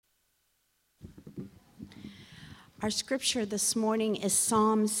Our scripture this morning is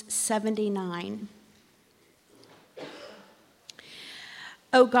Psalms 79.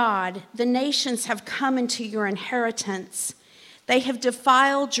 O God, the nations have come into your inheritance. They have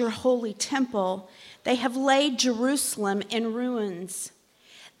defiled your holy temple. They have laid Jerusalem in ruins.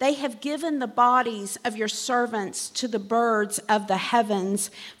 They have given the bodies of your servants to the birds of the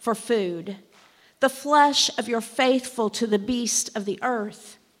heavens for food, the flesh of your faithful to the beasts of the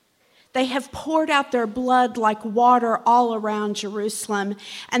earth. They have poured out their blood like water all around Jerusalem,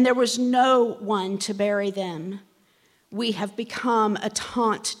 and there was no one to bury them. We have become a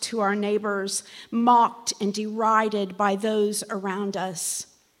taunt to our neighbors, mocked and derided by those around us.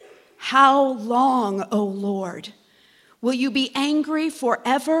 How long, O Lord? Will you be angry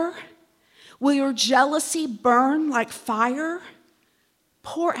forever? Will your jealousy burn like fire?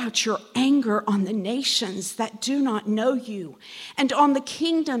 Pour out your anger on the nations that do not know you, and on the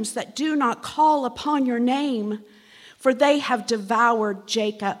kingdoms that do not call upon your name. For they have devoured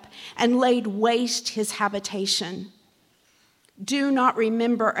Jacob and laid waste his habitation. Do not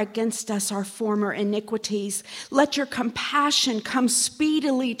remember against us our former iniquities. Let your compassion come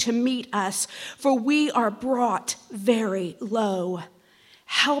speedily to meet us, for we are brought very low.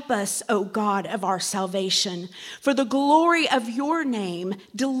 Help us, O God of our salvation. For the glory of your name,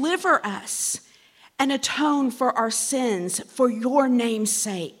 deliver us and atone for our sins for your name's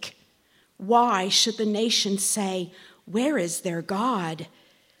sake. Why should the nations say, where is their God?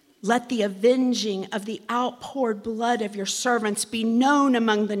 Let the avenging of the outpoured blood of your servants be known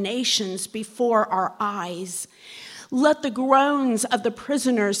among the nations before our eyes. Let the groans of the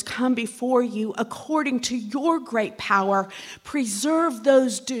prisoners come before you according to your great power. Preserve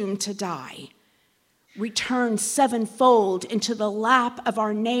those doomed to die. Return sevenfold into the lap of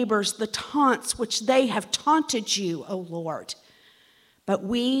our neighbors the taunts which they have taunted you, O Lord. But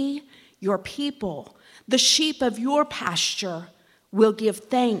we, your people, the sheep of your pasture, will give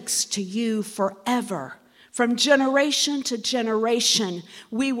thanks to you forever. From generation to generation,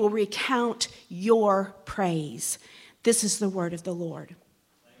 we will recount your praise. This is the word of the Lord.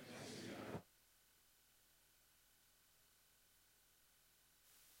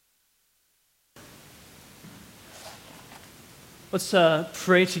 Let's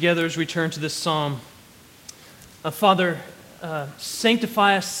pray together as we turn to this psalm. Father,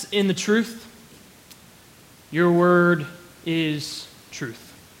 sanctify us in the truth. Your word is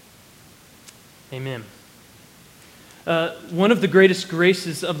truth. Amen. One of the greatest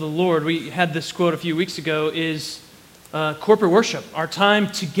graces of the Lord, we had this quote a few weeks ago, is corporate worship, our time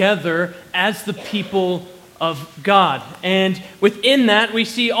together as the people of God. And within that, we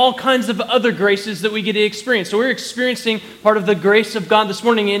see all kinds of other graces that we get to experience. So we're experiencing part of the grace of God this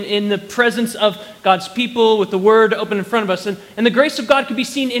morning in the presence of God's people with the Word open in front of us. And the grace of God can be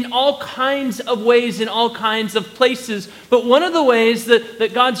seen in all kinds of ways, in all kinds of places. But one of the ways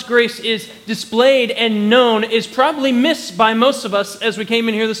that God's grace is displayed and known is probably missed by most of us as we came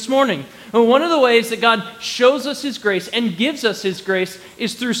in here this morning. And one of the ways that God shows us His grace and gives us His grace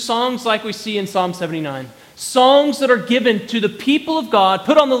is through songs like we see in Psalm 79. Songs that are given to the people of God,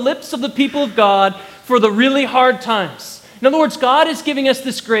 put on the lips of the people of God for the really hard times. In other words, God is giving us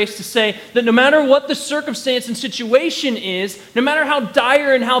this grace to say that no matter what the circumstance and situation is, no matter how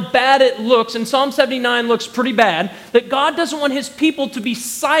dire and how bad it looks, and Psalm 79 looks pretty bad, that God doesn't want His people to be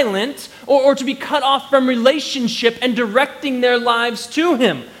silent or to be cut off from relationship and directing their lives to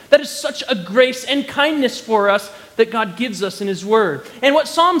Him. That is such a grace and kindness for us that God gives us in His Word. And what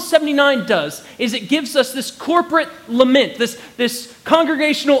Psalm 79 does is it gives us this corporate lament, this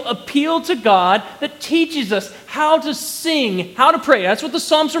congregational appeal to God that teaches us how to sing, how to pray. That's what the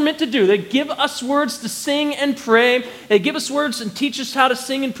Psalms are meant to do. They give us words to sing and pray. They give us words and teach us how to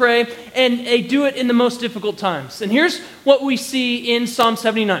sing and pray, and they do it in the most difficult times. And here's what we see in Psalm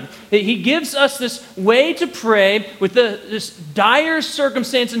 79. He gives us this way to pray with this dire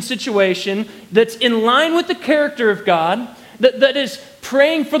circumstance and situation that's in line with the character of God, that is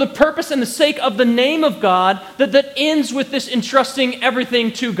praying for the purpose and the sake of the name of God, that ends with this entrusting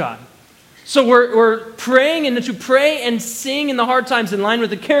everything to God. So we're praying, and to pray and sing in the hard times in line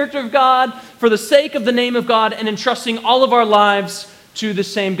with the character of God, for the sake of the name of God, and entrusting all of our lives to the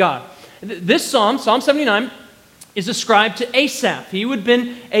same God. This psalm, Psalm 79, is ascribed to Asaph. He would have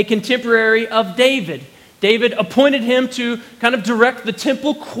been a contemporary of David. David appointed him to kind of direct the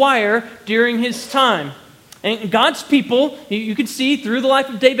temple choir during his time. And God's people, you can see through the life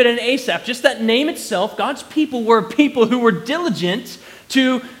of David and Asaph, just that name itself, God's people were people who were diligent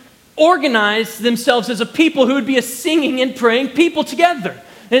to organize themselves as a people who would be a singing and praying people together.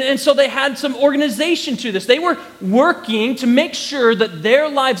 And so they had some organization to this. They were working to make sure that their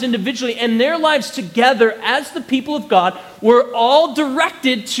lives individually and their lives together as the people of God were all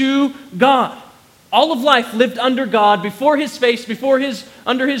directed to God. All of life lived under God, before His face,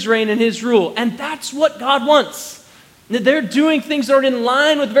 under His reign and His rule. And that's what God wants. That they're doing things that are in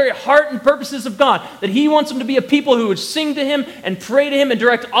line with the very heart and purposes of God. That He wants them to be a people who would sing to Him and pray to Him and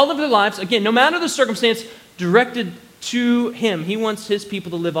direct all of their lives, again, no matter the circumstance, directed to Him. He wants His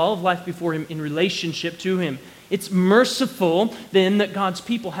people to live all of life before Him in relationship to Him. It's merciful, then, that God's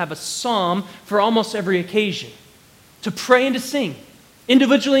people have a psalm for almost every occasion. To pray and to sing,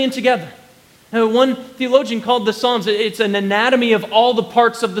 individually and together. One theologian called the Psalms, it's an anatomy of all the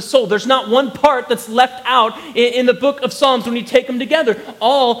parts of the soul. There's not one part that's left out in the book of Psalms when you take them together.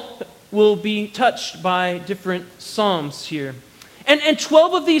 All will be touched by different psalms here. And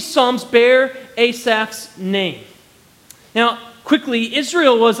 12 of these psalms bear Asaph's name. Now, quickly,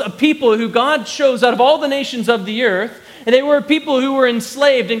 Israel was a people who God chose out of all the nations of the earth. And they were people who were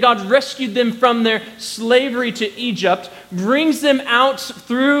enslaved, and God rescued them from their slavery to Egypt, brings them out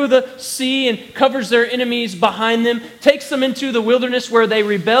through the sea and covers their enemies behind them, takes them into the wilderness where they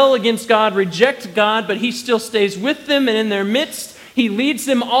rebel against God, reject God, but He still stays with them and in their midst. He leads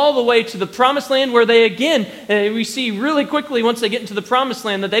them all the way to the promised land where they again, we see really quickly once they get into the promised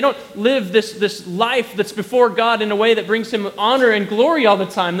land that they don't live this life that's before God in a way that brings Him honor and glory all the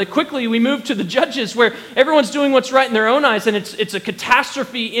time. That quickly we move to the Judges where everyone's doing what's right in their own eyes and it's a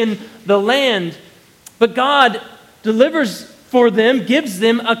catastrophe in the land. But God delivers for them, gives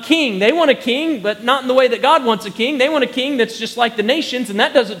them a king. They want a king, but not in the way that God wants a king. They want a king that's just like the nations, and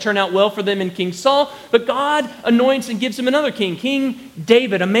that doesn't turn out well for them in King Saul. But God anoints and gives him another king, King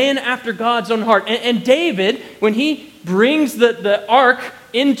David, a man after God's own heart. And David, when he brings the ark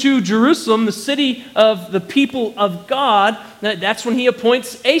into Jerusalem, the city of the people of God, that's when he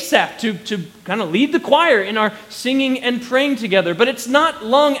appoints Asaph to kind of lead the choir in our singing and praying together. But it's not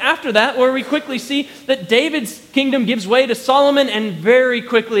long after that where we quickly see that David's kingdom gives way to Solomon, and very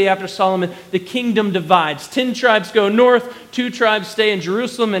quickly after Solomon, the kingdom divides. 10 tribes go north, 2 tribes stay in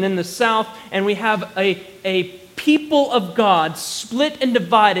Jerusalem and in the south, and we have a people of God split and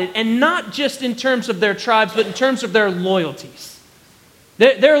divided, and not just in terms of their tribes, but in terms of their loyalties.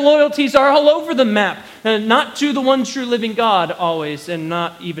 Their loyalties are all over the map, not to the one true living God always, and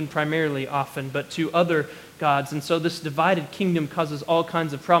not even primarily often, but to other gods. And so this divided kingdom causes all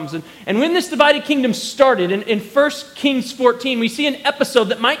kinds of problems. And when this divided kingdom started, in 1 Kings 14, we see an episode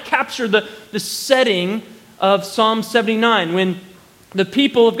that might capture the setting of Psalm 79, when the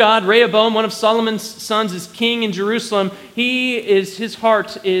people of God, Rehoboam, one of Solomon's sons, is king in Jerusalem. His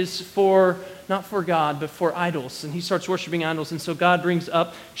heart is not for God, but for idols. And he starts worshiping idols. And so God brings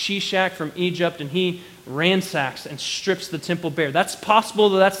up Shishak from Egypt, and he ransacks and strips the temple bare. That's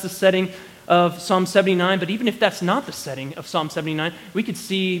possible that that's the setting of Psalm 79, but even if that's not the setting of Psalm 79, we could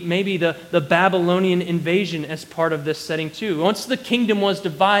see maybe the Babylonian invasion as part of this setting too. Once the kingdom was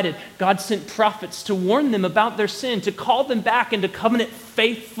divided, God sent prophets to warn them about their sin, to call them back into covenant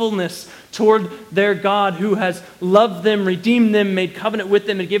faithfulness toward their God who has loved them, redeemed them, made covenant with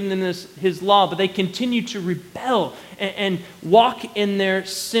them, and given them His law. But they continue to rebel and walk in their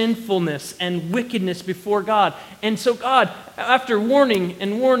sinfulness and wickedness before God. And so God, after warning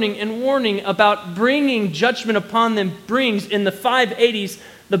and warning and warning about bringing judgment upon them, brings in the 580s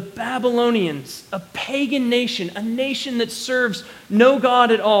the Babylonians, a pagan nation, a nation that serves no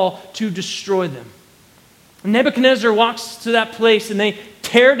God at all, to destroy them. Nebuchadnezzar walks to that place and they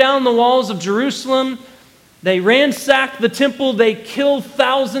tear down the walls of Jerusalem. They ransack the temple. They kill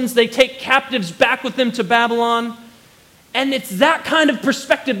thousands. They take captives back with them to Babylon. And it's that kind of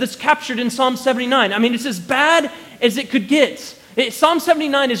perspective that's captured in Psalm 79. I mean, it's as bad as it could get. Psalm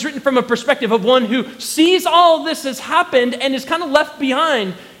 79 is written from a perspective of one who sees all of this has happened and is kind of left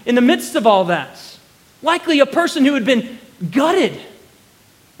behind in the midst of all that. Likely a person who had been gutted,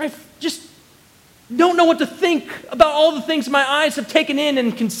 right? Just don't know what to think about all the things my eyes have taken in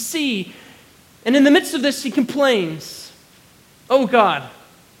and can see. And in the midst of this, he complains, "Oh God,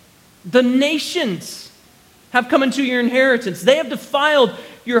 the nations have come into your inheritance. They have defiled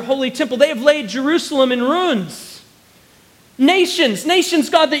your holy temple. They have laid Jerusalem in ruins. Nations,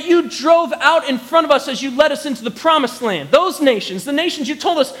 God, that you drove out in front of us as you led us into the promised land. Those nations, the nations you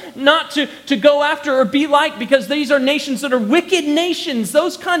told us not to go after or be like, because these are nations that are wicked nations.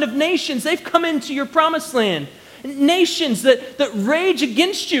 Those kind of nations, they've come into your promised land. Nations that rage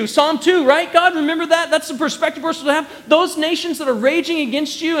against you." Psalm 2, right, God? Remember that? That's the perspective we're supposed to have. Those nations that are raging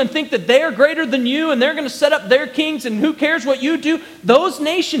against you and think that they are greater than you and they're going to set up their kings and who cares what you do. Those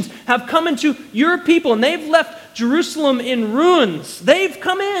nations have come into your people and they've left Jerusalem in ruins. They've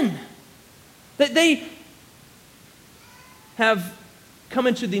come in. That they have come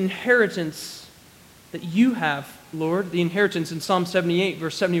into the inheritance that you have, Lord. The inheritance in Psalm 78,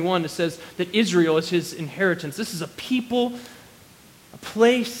 verse 71, it says that Israel is his inheritance. This is a people, a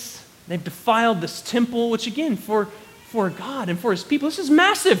place. They've defiled this temple, which again, for God and for his people, this is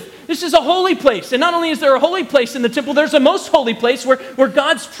massive. This is a holy place. And not only is there a holy place in the temple, there's a most holy place where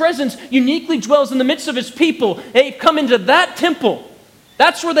God's presence uniquely dwells in the midst of his people. They've come into that temple.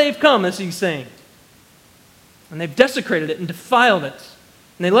 That's where they've come, as he's saying. And they've desecrated it and defiled it.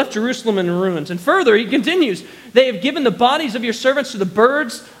 And they left Jerusalem in ruins. And further, he continues, they have given the bodies of your servants to the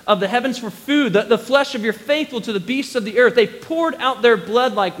birds of the heavens for food, the flesh of your faithful to the beasts of the earth. They poured out their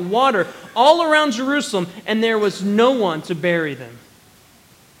blood like water all around Jerusalem, and there was no one to bury them.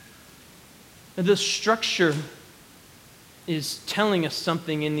 And the structure is telling us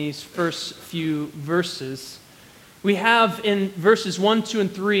something in these first few verses. We have in verses 1, 2,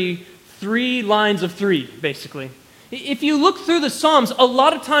 and 3, 3 lines of 3, basically. If you look through the Psalms, a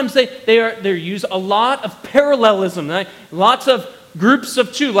lot of times they use a lot of parallelism, right? Lots of groups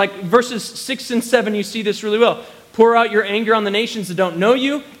of 2, like verses 6 and 7, you see this really well. Pour out your anger on the nations that don't know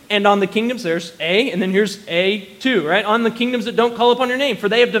you, and on the kingdoms, there's A, and then here's A2, right? On the kingdoms that don't call upon your name, for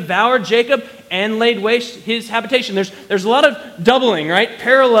they have devoured Jacob and laid waste his habitation. There's a lot of doubling, right?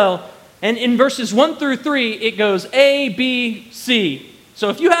 Parallel. And in verses 1 through 3, it goes A, B, C. So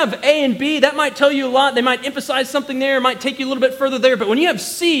if you have A and B, that might tell you a lot. They might emphasize something there, might take you a little bit further there. But when you have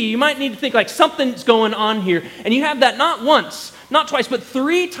C, you might need to think like something's going on here. And you have that not once, not twice, but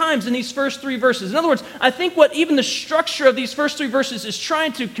 3 times in these first 3 verses. In other words, I think what even the structure of these first 3 verses is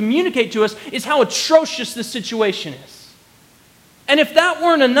trying to communicate to us is how atrocious this situation is. And if that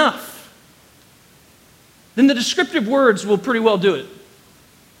weren't enough, then the descriptive words will pretty well do it.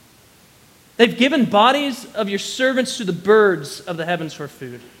 They've given bodies of your servants to the birds of the heavens for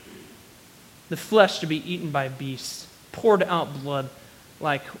food, the flesh to be eaten by beasts, poured out blood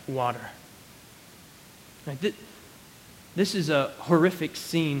like water. This is a horrific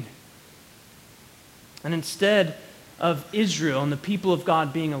scene. And instead of Israel and the people of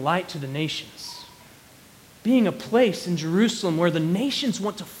God being a light to the nations, being a place in Jerusalem where the nations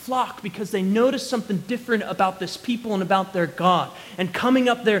want to flock because they notice something different about this people and about their God, and coming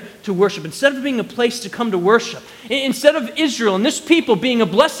up there to worship. Instead of being a place to come to worship, instead of Israel and this people being a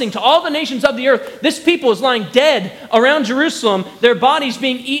blessing to all the nations of the earth, this people is lying dead around Jerusalem, their bodies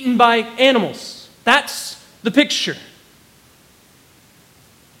being eaten by animals. That's the picture.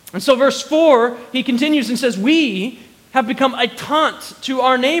 And so verse 4, he continues and says, we have become a taunt to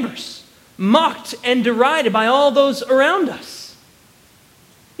our neighbors, mocked and derided by all those around us.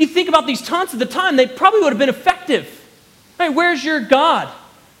 You think about these taunts at the time, they probably would have been effective. Hey, where's your God?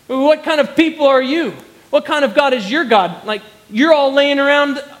 What kind of people are you? What kind of God is your God? Like, you're all laying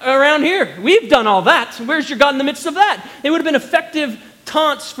around here. We've done all that. Where's your God in the midst of that? They would have been effective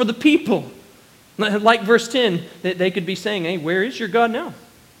taunts for the people. Like verse 10, they could be saying, hey, where is your God now?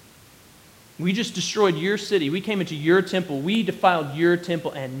 We just destroyed your city. We came into your temple. We defiled your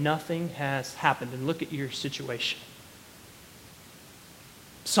temple, and nothing has happened. And look at your situation.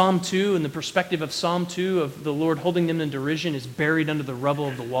 Psalm 2, and the perspective of Psalm 2 of the Lord holding them in derision is buried under the rubble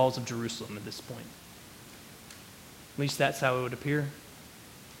of the walls of Jerusalem at this point. At least that's how it would appear.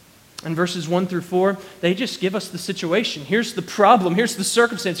 In verses 1 through 4, they just give us the situation. Here's the problem. Here's the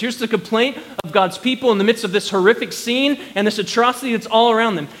circumstance. Here's the complaint of God's people in the midst of this horrific scene and this atrocity that's all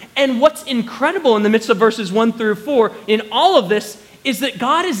around them. And what's incredible in the midst of verses 1 through 4 in all of this is that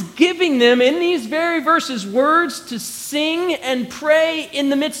God is giving them in these very verses words to sing and pray in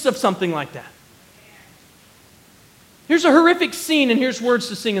the midst of something like that. Here's a horrific scene, and here's words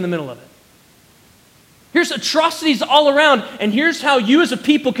to sing in the middle of it. Here's atrocities all around, and here's how you as a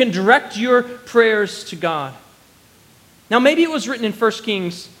people can direct your prayers to God. Now, maybe it was written in 1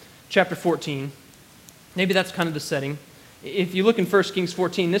 Kings chapter 14. Maybe that's kind of the setting. If you look in 1 Kings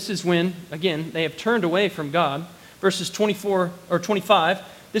 14, this is when, again, they have turned away from God. Verses 24 or 25,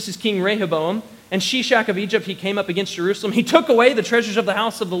 this is King Rehoboam. And Shishak of Egypt, he came up against Jerusalem. He took away the treasures of the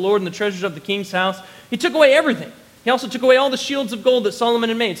house of the Lord and the treasures of the king's house. He took away everything. He also took away all the shields of gold that Solomon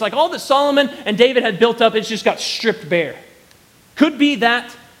had made. It's like all that Solomon and David had built up, it's just got stripped bare. Could be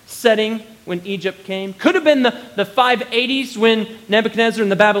that setting when Egypt came. Could have been the 580s when Nebuchadnezzar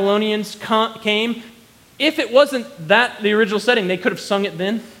and the Babylonians came. If it wasn't that, the original setting, they could have sung it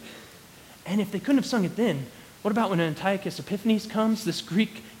then. And if they couldn't have sung it then, what about when Antiochus Epiphanes comes, this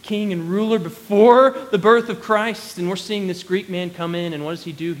Greek king and ruler before the birth of Christ, and we're seeing this Greek man come in, and what does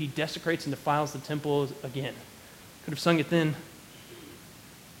he do? He desecrates and defiles the temple again. Could have sung it then.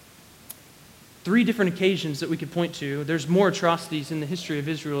 3 different occasions that we could point to. There's more atrocities in the history of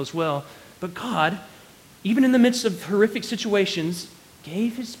Israel as well. But God, even in the midst of horrific situations,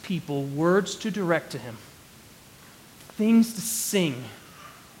 gave his people words to direct to him, things to sing,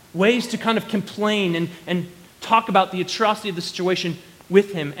 ways to kind of complain and talk about the atrocity of the situation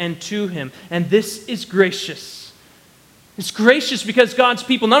with him and to him. And this is gracious. It's gracious because God's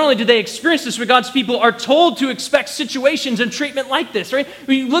people, not only do they experience this, but God's people are told to expect situations and treatment like this, right?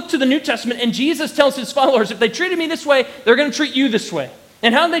 We look to the New Testament and Jesus tells his followers, if they treated me this way, they're going to treat you this way.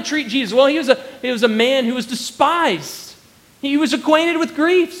 And how did they treat Jesus? Well, he was a man who was despised. He was acquainted with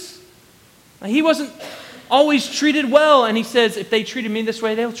griefs. He wasn't always treated well. And he says, if they treated me this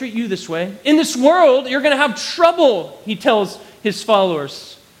way, they'll treat you this way. In this world, you're going to have trouble, he tells his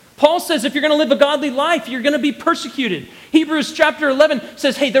followers. Paul says if you're going to live a godly life, you're going to be persecuted. Hebrews chapter 11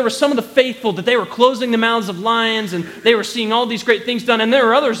 says, hey, there were some of the faithful that they were closing the mouths of lions and they were seeing all these great things done. And there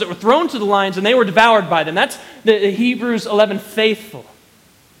were others that were thrown to the lions and they were devoured by them. That's the Hebrews 11 faithful.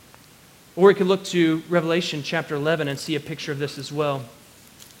 Or we could look to Revelation chapter 11 and see a picture of this as well.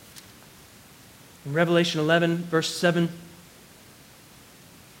 In Revelation 11, verse 7,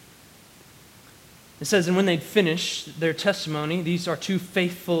 it says, and when they'd finished their testimony, these are 2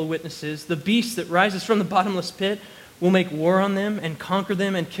 faithful witnesses, the beast that rises from the bottomless pit will make war on them and conquer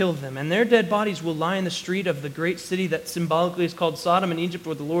them and kill them. And their dead bodies will lie in the street of the great city that symbolically is called Sodom in Egypt,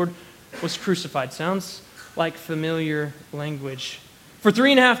 where the Lord was crucified. Sounds like familiar language. For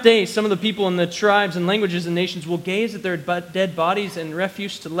 3.5 days, some of the people in the tribes and languages and nations will gaze at their dead bodies and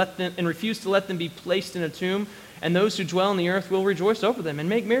refuse to let them be placed in a tomb. And those who dwell on the earth will rejoice over them and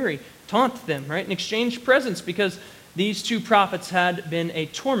make merry, taunt them, right, and exchange presents, because these 2 prophets had been a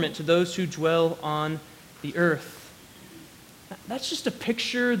torment to those who dwell on the earth. That's just a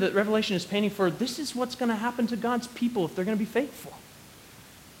picture that Revelation is painting for this is what's going to happen to God's people if they're going to be faithful.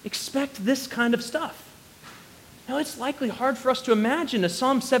 Expect this kind of stuff. Now, it's likely hard for us to imagine a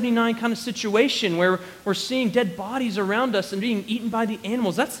Psalm 79 kind of situation where we're seeing dead bodies around us and being eaten by the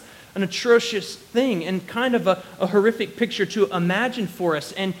animals. That's an atrocious thing and kind of a horrific picture to imagine for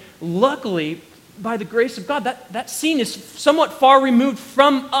us. And luckily, by the grace of God, that scene is somewhat far removed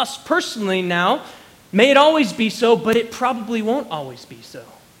from us personally now. May it always be so, but it probably won't always be so.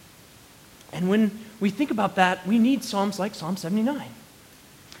 And when we think about that, we need Psalms like Psalm 79.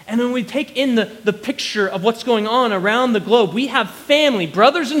 And when we take in the picture of what's going on around the globe, we have family,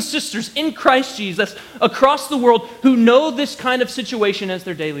 brothers and sisters in Christ Jesus across the world who know this kind of situation as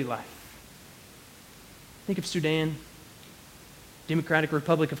their daily life. Think of Sudan, Democratic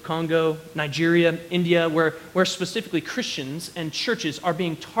Republic of Congo, Nigeria, India, where specifically Christians and churches are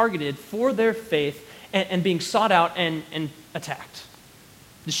being targeted for their faith and being sought out and attacked,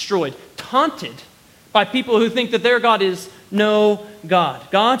 destroyed, taunted by people who think that their God is no God.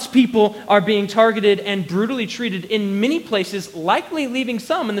 God's people are being targeted and brutally treated in many places, likely leaving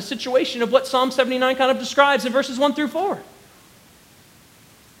some in the situation of what Psalm 79 kind of describes in verses 1 through 4.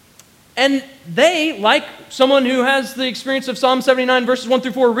 And they, like someone who has the experience of Psalm 79 verses 1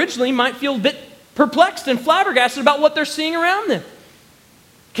 through 4 originally, might feel a bit perplexed and flabbergasted about what they're seeing around them.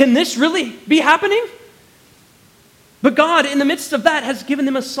 Can this really be happening? But God, in the midst of that, has given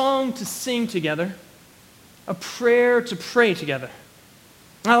them a song to sing together, a prayer to pray together.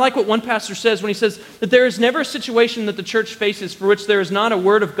 I like what one pastor says when he says that there is never a situation that the church faces for which there is not a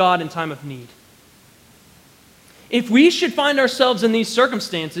word of God in time of need. If we should find ourselves in these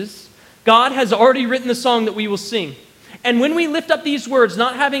circumstances, God has already written the song that we will sing. And when we lift up these words,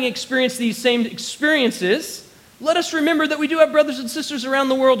 not having experienced these same experiences, let us remember that we do have brothers and sisters around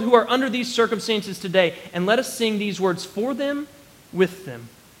the world who are under these circumstances today, and let us sing these words for them, with them.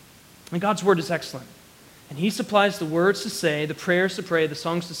 And God's word is excellent. And he supplies the words to say, the prayers to pray, the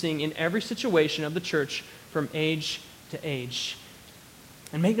songs to sing in every situation of the church from age to age.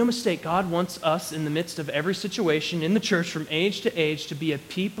 And make no mistake, God wants us in the midst of every situation in the church from age to age to be a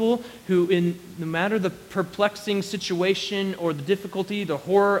people who, no matter the perplexing situation or the difficulty, the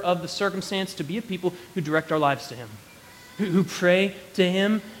horror of the circumstance, to be a people who direct our lives to him, who pray to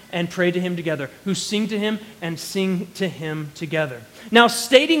him and pray to him together, who sing to him and sing to him together. Now,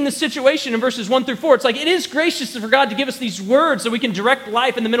 stating the situation in verses 1 through 4, it's like it is gracious for God to give us these words so we can direct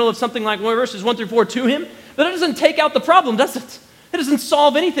life in the middle of something like verses 1 through 4 to him, but it doesn't take out the problem, does it? It doesn't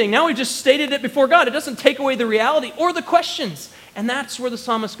solve anything. Now we've just stated it before God. It doesn't take away the reality or the questions. And that's where the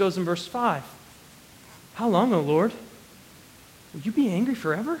psalmist goes in verse 5. How long, O Lord? Will you be angry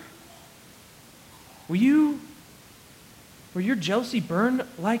forever? Will your jealousy burn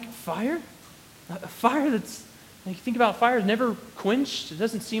like fire? A fire that's Like, you think about fire, it's never quenched. It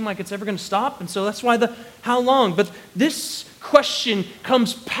doesn't seem like it's ever going to stop. And so that's why the how long. But this question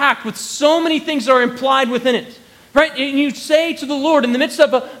comes packed with so many things that are implied within it. Right? And you say to the Lord in the midst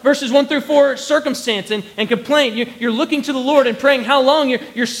of a verses 1 through 4 circumstance and complaint, you're looking to the Lord and praying how long.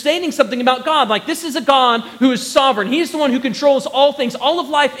 You're stating something about God. Like, this is a God who is sovereign. He is the one who controls all things. All of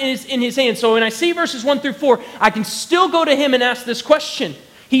life is in his hands. So when I see verses 1 through 4, I can still go to him and ask this question.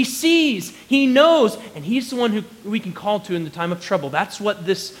 He sees, he knows, and he's the one who we can call to in the time of trouble. That's what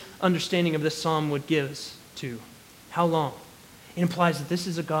this understanding of this psalm would give us to. How long? It implies that this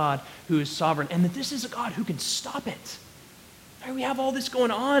is a God who is sovereign and that this is a God who can stop it. Right, we have all this going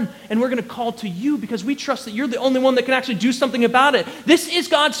on, and we're going to call to you because we trust that you're the only one that can actually do something about it. This is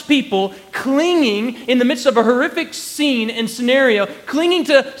God's people clinging in the midst of a horrific scene and scenario, clinging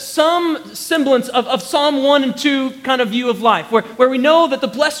to some semblance of Psalm 1 and 2 kind of view of life, where we know that the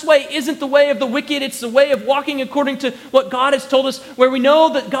blessed way isn't the way of the wicked, it's the way of walking according to what God has told us, where we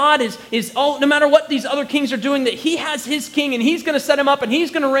know that God is all, no matter what these other kings are doing, that he has his king, and he's going to set him up, and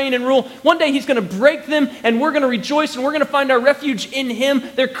he's going to reign and rule. One day he's going to break them, and we're going to rejoice, and we're going to find our refuge in him.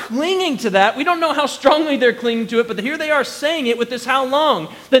 They're clinging to that. We don't know how strongly they're clinging to it, but here they are saying it with this how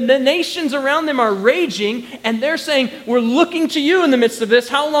long. The nations around them are raging, and they're saying, we're looking to you in the midst of this.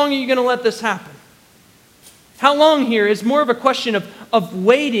 How long are you going to let this happen? How long here is more of a question of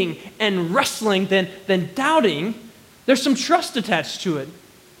waiting and wrestling than doubting. There's some trust attached to it.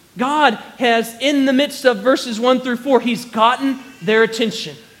 God has, in the midst of verses 1 through 4, he's gotten their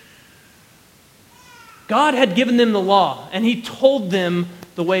attention. God had given them the law, and he told them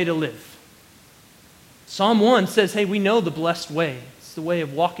the way to live. Psalm 1 says, hey, we know the blessed way. It's the way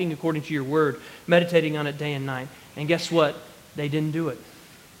of walking according to your word, meditating on it day and night. And guess what? They didn't do it.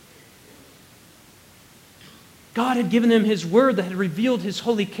 God had given them his word that had revealed his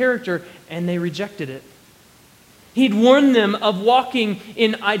holy character, and they rejected it. He'd warned them of walking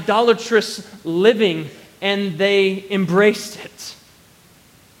in idolatrous living, and they embraced it.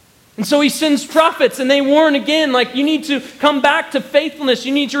 And so he sends prophets, and they warn again, like, you need to come back to faithfulness.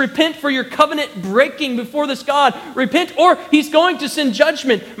 You need to repent for your covenant breaking before this God. Repent, or he's going to send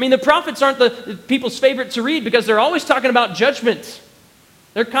judgment. I mean, the prophets aren't the people's favorite to read because they're always talking about judgment.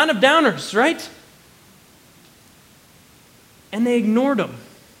 They're kind of downers, right? And they ignored him.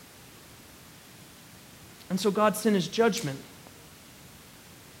 And so God sent his judgment,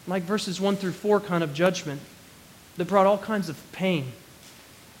 like verses 1 through 4 kind of judgment that brought all kinds of pain.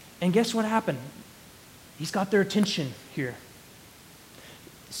 And guess what happened? He's got their attention here.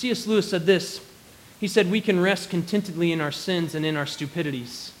 C.S. Lewis said this. He said, we can rest contentedly in our sins and in our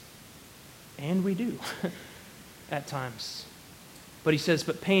stupidities. And we do, at times. But he says,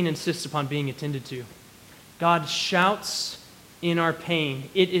 but pain insists upon being attended to. God shouts in our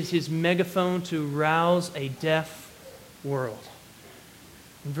pain. It is his megaphone to rouse a deaf world.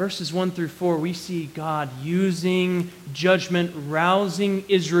 In verses 1 through 4, we see God using judgment, rousing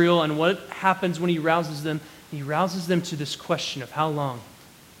Israel, and what happens when he rouses them? He rouses them to this question of how long.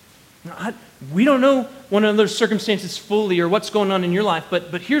 Now, we don't know one another's circumstances fully or what's going on in your life,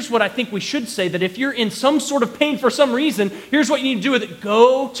 but here's what I think we should say, that if you're in some sort of pain for some reason, here's what you need to do with it.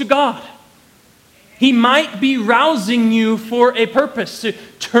 Go to God. He might be rousing you for a purpose, to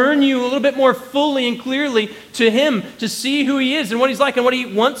turn you a little bit more fully and clearly to him, to see who he is and what he's like and what he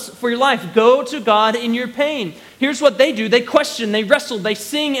wants for your life. Go to God in your pain. Here's what they do. They question, they wrestle, they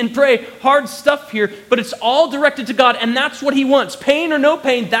sing and pray. Hard stuff here, but it's all directed to God, and that's what he wants. Pain or no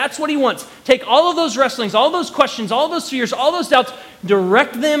pain, that's what he wants. Take all of those wrestlings, all those questions, all those fears, all those doubts,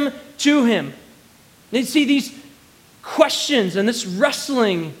 direct them to him. You see, these questions and this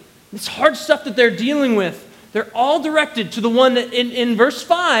wrestling, this hard stuff that they're dealing with, they're all directed to the one that in verse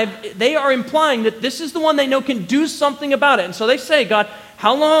 5, they are implying that this is the one they know can do something about it. And so they say, God,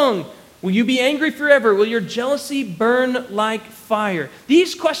 how long? Will you be angry forever? Will your jealousy burn like fire?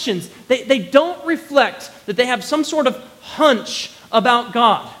 These questions, they don't reflect that they have some sort of hunch about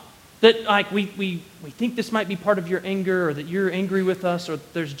God. That like we think this might be part of your anger, or that you're angry with us, or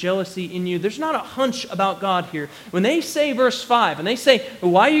there's jealousy in you. There's not a hunch about God here. When they say verse 5, and they say, well,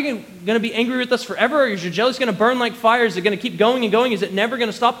 why are you going to be angry with us forever? Or is your jealousy going to burn like fire? Is it going to keep going and going? Is it never going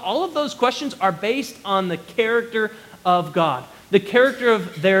to stop? All of those questions are based on the character of God, the character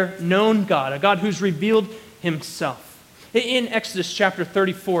of their known God, a God who's revealed himself. In Exodus chapter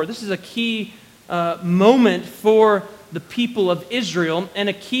 34, this is a key moment for the people of Israel, and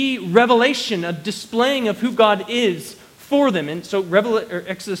a key revelation, a displaying of who God is for them. And so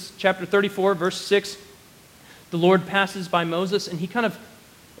Exodus chapter 34, verse 6, the Lord passes by Moses, and he kind of,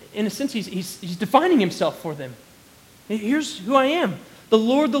 in a sense, he's defining himself for them. Here's who I am. The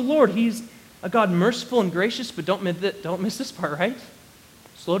Lord, he's A God merciful and gracious, but don't miss this part, right?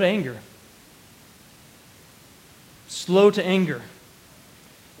 Slow to anger. Slow to anger.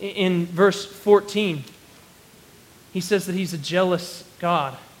 In verse 14, he says that he's a jealous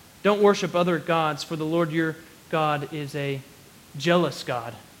God. Don't worship other gods, for the Lord your God is a jealous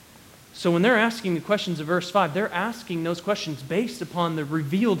God. So when they're asking the questions of verse 5, they're asking those questions based upon the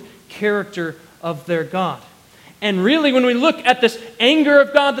revealed character of their God. And really, when we look at this anger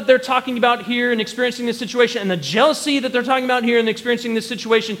of God that they're talking about here and experiencing this situation, and the jealousy that they're talking about here and experiencing this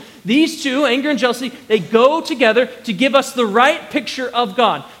situation, these two, anger and jealousy, they go together to give us the right picture of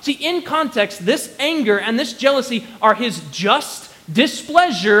God. See, in context, this anger and this jealousy are his just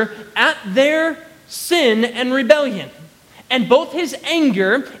displeasure at their sin and rebellion. And both his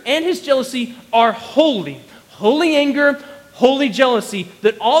anger and his jealousy are holy. Holy anger, holy jealousy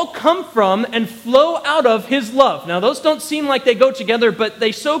that all come from and flow out of his love. Now, those don't seem like they go together, but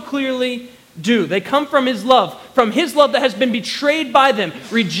they so clearly do. They come from his love that has been betrayed by them,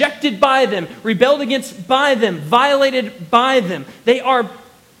 rejected by them, rebelled against by them, violated by them. They are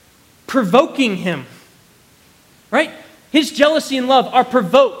provoking him, right? His jealousy and love are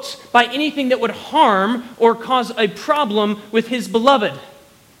provoked by anything that would harm or cause a problem with his beloved.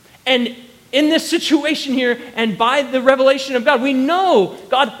 And in this situation here, and by the revelation of God, we know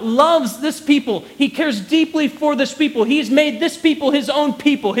God loves this people. He cares deeply for this people. He's made this people his own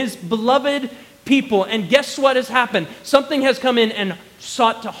people, his beloved people. And guess what has happened? Something has come in and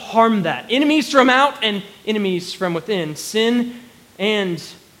sought to harm that. Enemies from out and enemies from within. Sin and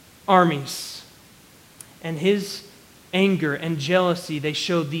armies. And his anger and jealousy, they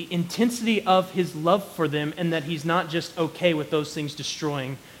show the intensity of his love for them, and that he's not just okay with those things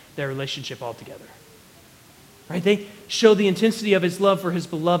destroying their relationship altogether. Right? They show the intensity of his love for his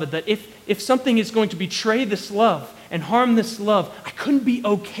beloved, that if something is going to betray this love and harm this love, I couldn't be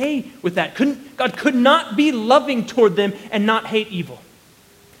okay with that. God could not be loving toward them and not hate evil.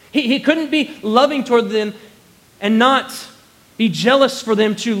 He couldn't be loving toward them and not be jealous for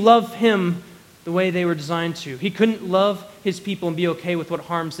them to love him the way they were designed to. He couldn't love his people and be okay with what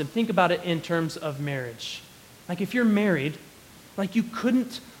harms them. Think about it in terms of marriage. Like if you're married, like you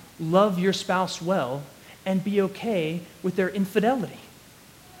couldn't love your spouse well and be okay with their infidelity.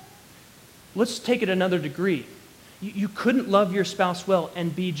 Let's take it another degree. You couldn't love your spouse well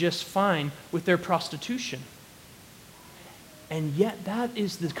and be just fine with their prostitution. And yet that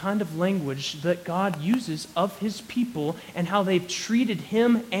is the kind of language that God uses of his people and how they've treated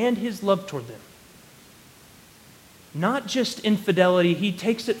him and his love toward them. Not just infidelity, he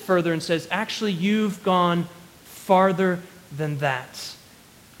takes it further and says, actually, you've gone farther than that.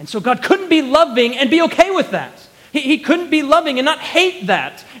 And so God couldn't be loving and be okay with that. He couldn't be loving and not hate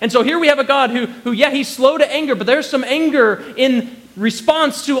that. And so here we have a God who, he's slow to anger, but there's some anger in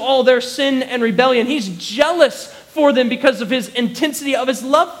response to all their sin and rebellion. He's jealous for them because of his intensity of his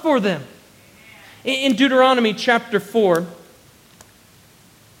love for them. In Deuteronomy chapter 4,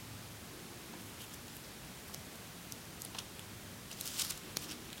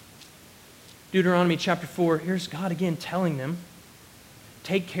 here's God again telling them,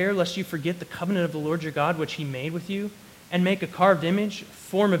 take care lest you forget the covenant of the Lord your God, which he made with you, and make a carved image,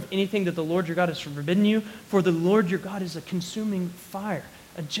 form of anything that the Lord your God has forbidden you. For the Lord your God is a consuming fire,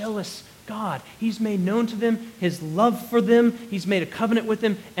 a jealous God. He's made known to them his love for them. He's made a covenant with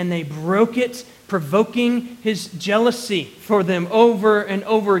them, and they broke it, provoking his jealousy for them over and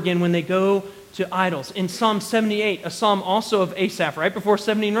over again when they go to idols. In Psalm 78, a psalm also of Asaph, right before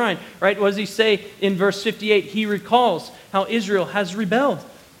 79, right? What does he say in verse 58? He recalls how Israel has rebelled.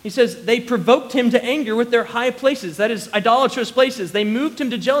 He says, they provoked him to anger with their high places, that is, idolatrous places. They moved him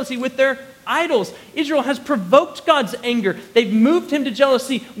to jealousy with their idols. Israel has provoked God's anger. They've moved him to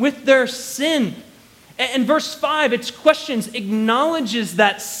jealousy with their sin. And verse 5, its questions, acknowledges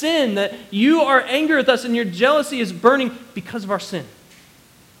that sin, that you are angry with us and your jealousy is burning because of our sin.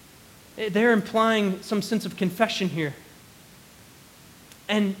 They're implying some sense of confession here.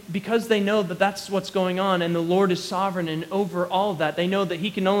 And because they know that that's what's going on and the Lord is sovereign and over all of that, they know that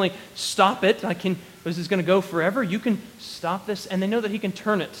he can only stop it. Is this going to go forever? You can stop this. And they know that he can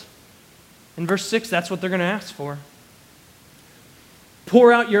turn it. In verse 6, that's what they're going to ask for.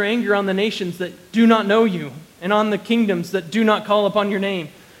 Pour out your anger on the nations that do not know you and on the kingdoms that do not call upon your name.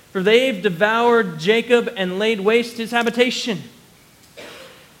 For they've devoured Jacob and laid waste his habitation.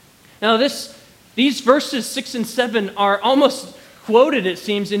 Now these verses 6 and 7 are almost quoted, it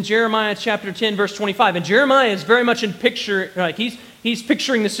seems, in Jeremiah chapter 10, verse 25. And Jeremiah is very much in picture, like he's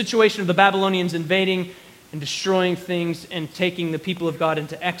picturing the situation of the Babylonians invading and destroying things and taking the people of God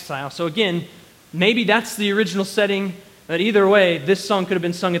into exile. So again, maybe that's the original setting, but either way, this song could have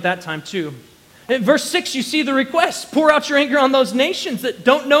been sung at that time too. In verse 6, you see the request. Pour out your anger on those nations that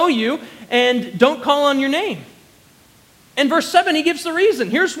don't know you and don't call on your name. In verse 7, he gives the reason.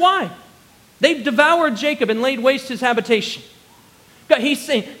 Here's why. They've devoured Jacob and laid waste his habitation. He's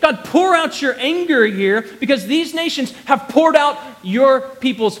saying, God, pour out your anger here because these nations have poured out your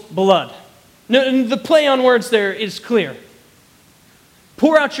people's blood. The play on words there is clear.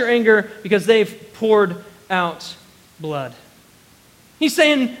 Pour out your anger because they've poured out blood. He's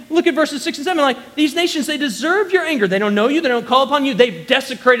saying, look at verses 6 and 7, like, these nations, they deserve your anger. They don't know you, they don't call upon you. They've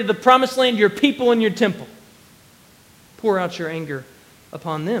desecrated the promised land, your people, and your temple. Pour out your anger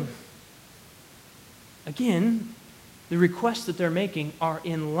upon them. Again, the requests that they're making are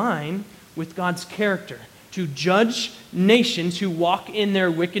in line with God's character to judge nations who walk in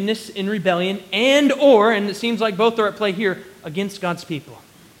their wickedness in rebellion and it seems like both are at play here, against God's people.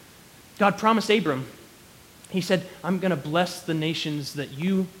 God promised Abram, he said, I'm going to bless the nations that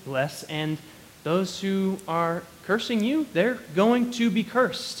you bless, and those who are cursing you, they're going to be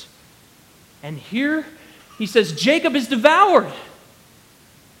cursed. And here he says, Jacob is devoured.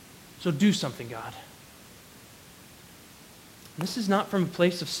 So do something, God. This is not from a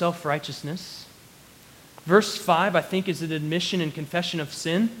place of self-righteousness. Verse 5, I think, is an admission and confession of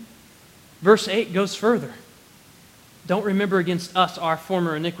sin. Verse 8 goes further. Don't remember against us our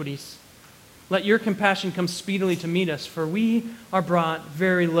former iniquities. Let your compassion come speedily to meet us, for we are brought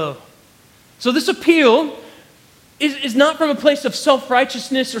very low. So this appeal is not from a place of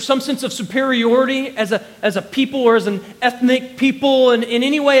self-righteousness or some sense of superiority as a people or as an ethnic people in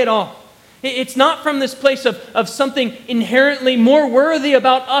any way at all. It's not from this place of something inherently more worthy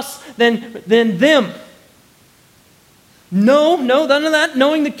about us than them. No, none of that.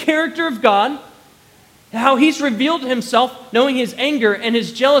 Knowing the character of God, how he's revealed himself, knowing his anger and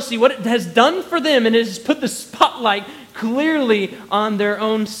his jealousy, what it has done for them, and it has put the spotlight clearly on their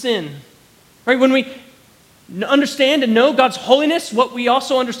own sin. Right? When we understand and know God's holiness, what we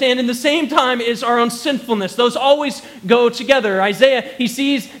also understand in the same time is our own sinfulness. Those always go together. Isaiah, he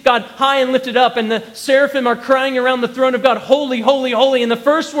sees God high and lifted up, and the seraphim are crying around the throne of God, holy, holy, holy. And the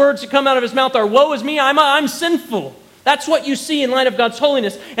first words that come out of his mouth are, woe is me, I'm sinful. That's what you see in light of God's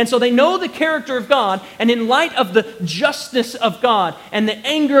holiness. And so they know the character of God, and in light of the justice of God and the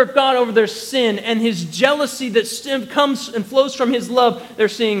anger of God over their sin and his jealousy that comes and flows from his love, they're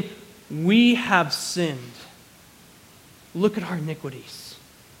saying, we have sinned. Look at our iniquities.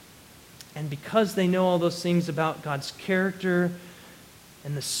 And because they know all those things about God's character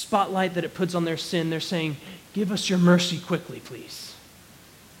and the spotlight that it puts on their sin, they're saying, give us your mercy quickly, please.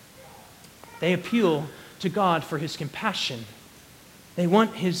 They appeal to God for his compassion. They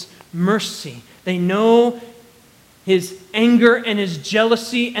want his mercy. They know his anger and his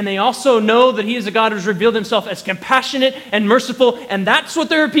jealousy, and they also know that he is a God who's revealed himself as compassionate and merciful, and that's what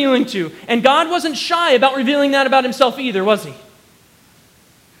they're appealing to. And God wasn't shy about revealing that about himself either, was he?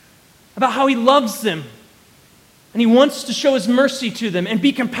 About how he loves them, and he wants to show his mercy to them and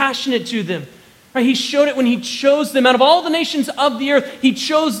be compassionate to them. Right? He showed it when he chose them. Out of all the nations of the earth, he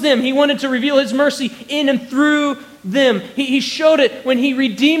chose them. He wanted to reveal his mercy in and through them. He showed it when he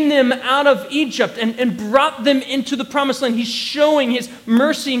redeemed them out of Egypt and brought them into the promised land. He's showing his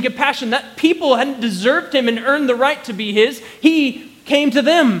mercy and compassion. That people hadn't deserved him and earned the right to be his. He came to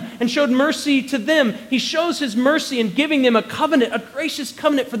them and showed mercy to them. He shows his mercy in giving them a covenant, a gracious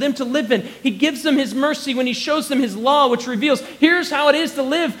covenant for them to live in. He gives them his mercy when he shows them his law, which reveals, here's how it is to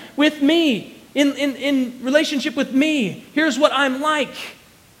live with me. In relationship with me, here's what I'm like.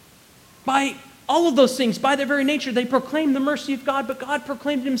 By all of those things, by their very nature, they proclaim the mercy of God, but God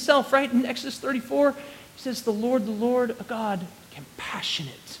proclaimed himself, right? In Exodus 34, he says, the Lord, a God,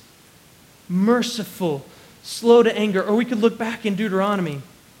 compassionate, merciful, slow to anger. Or we could look back in Deuteronomy,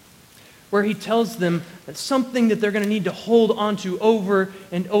 where he tells them that something that they're going to need to hold on to over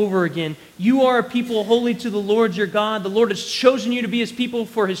and over again. You are a people holy to the Lord your God. The Lord has chosen you to be his people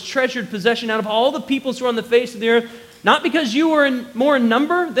for his treasured possession out of all the peoples who are on the face of the earth, not because you were more in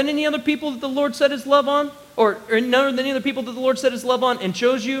number than any other people that the Lord set his love on, or in number than any other people that the Lord set his love on and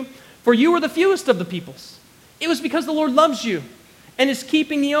chose you, for you were the fewest of the peoples. It was because the Lord loves you and is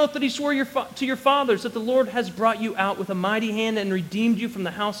keeping the oath that he swore to your fathers, that the Lord has brought you out with a mighty hand and redeemed you from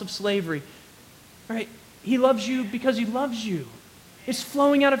the house of slavery. Right? He loves you because he loves you. It's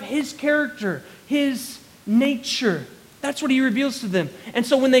flowing out of his character, his nature. That's what he reveals to them. And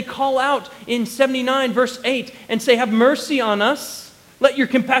so when they call out in 79 verse 8 and say, have mercy on us, let your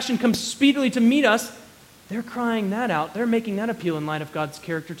compassion come speedily to meet us, they're crying that out. They're making that appeal in light of God's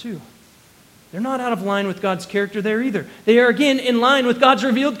character too. They're not out of line with God's character there either. They are again in line with God's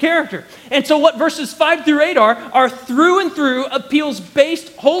revealed character. And so what verses 5 through 8 are through and through appeals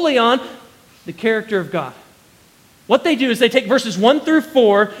based wholly on the character of God. What they do is they take verses 1 through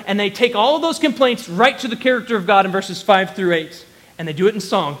 4, and they take all of those complaints right to the character of God in verses 5 through 8. And they do it in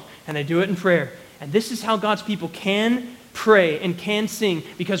song, and they do it in prayer. And this is how God's people can pray and can sing,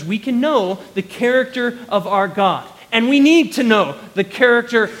 because we can know the character of our God. And we need to know the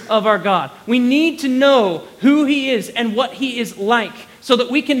character of our God. We need to know who He is and what He is like, so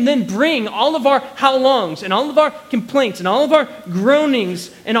that we can then bring all of our how longs and all of our complaints and all of our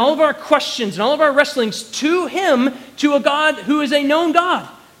groanings and all of our questions and all of our wrestlings to Him, to a God who is a known God.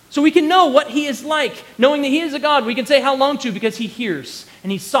 So we can know what He is like. Knowing that He is a God, we can say how long to, because He hears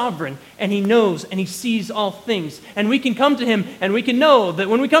and He's sovereign and He knows and He sees all things. And we can come to Him and we can know that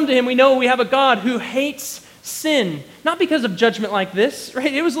when we come to Him, we know we have a God who hates sin. Not because of judgment like this,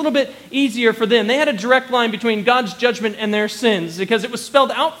 right? It was a little bit easier for them. They had a direct line between God's judgment and their sins because it was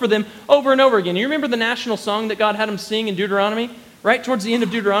spelled out for them over and over again. You remember the national song that God had them sing in Deuteronomy? Right towards the end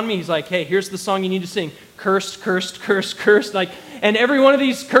of Deuteronomy, He's like, hey, here's the song you need to sing. Cursed, cursed, cursed, cursed. And every one of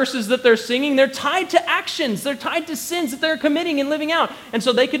these curses that they're singing, they're tied to actions. They're tied to sins that they're committing and living out. And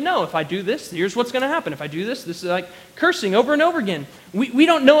so they could know, if I do this, here's what's going to happen. If I do this, this is like cursing over and over again. We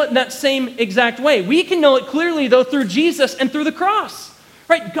don't know it in that same exact way. We can know it clearly, though, through Jesus and through the cross.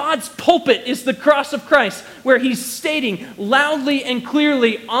 Right? God's pulpit is the cross of Christ, where He's stating loudly and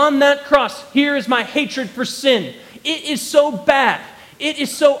clearly on that cross, here is my hatred for sin. It is so bad. It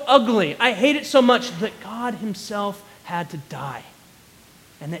is so ugly. I hate it so much that God Himself had to die,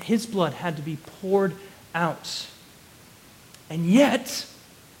 and that His blood had to be poured out. And yet,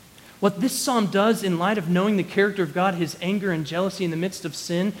 what this psalm does in light of knowing the character of God, His anger and jealousy in the midst of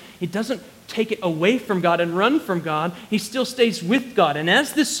sin, it doesn't take it away from God and run from God. He still stays with God. And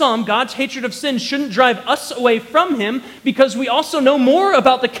as this psalm, God's hatred of sin shouldn't drive us away from Him, because we also know more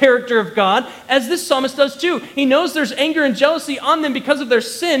about the character of God, as this psalmist does too. He knows there's anger and jealousy on them because of their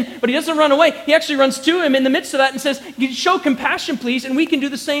sin, but he doesn't run away. He actually runs to Him in the midst of that and says, show compassion, please, and we can do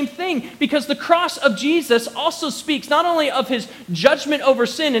the same thing, because the cross of Jesus also speaks not only of His judgment over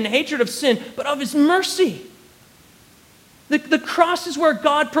sin and hatred of sin, but of His mercy. The cross is where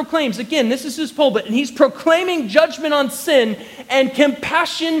God proclaims, again, this is His pulpit, and He's proclaiming judgment on sin and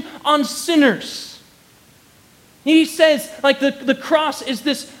compassion on sinners. He says, like the cross is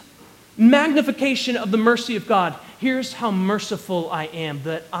this magnification of the mercy of God. Here's how merciful I am,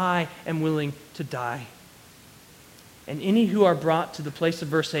 that I am willing to die. And any who are brought to the place of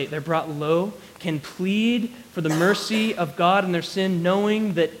verse 8, they're brought low, can plead for the mercy of God in their sin,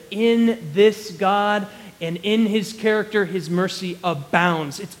 knowing that in this God and in His character, His mercy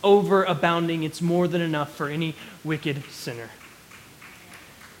abounds. It's overabounding. It's more than enough for any wicked sinner.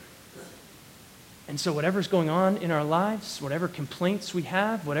 And so whatever's going on in our lives, whatever complaints we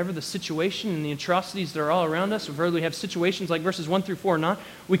have, whatever the situation and the atrocities that are all around us, whether we have situations like verses 1 through 4 or not,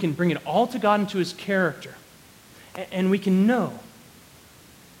 we can bring it all to God and to His character. And we can know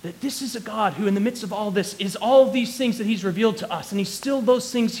that this is a God who in the midst of all this is all of these things that He's revealed to us. And He's still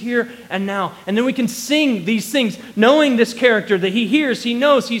those things here and now. And then we can sing these things knowing this character, that He hears, He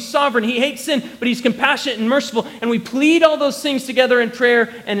knows, He's sovereign, He hates sin, but He's compassionate and merciful. And we plead all those things together in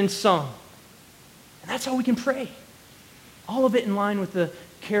prayer and in song. And that's how we can pray. All of it in line with the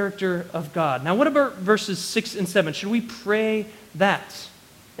character of God. Now what about verses 6 and 7? Should we pray that?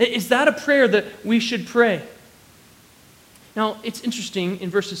 Is that a prayer that we should pray? Now, it's interesting in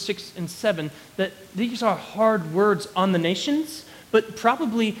verses 6 and 7 that these are hard words on the nations, but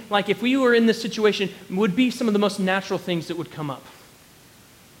probably, like if we were in this situation, would be some of the most natural things that would come up.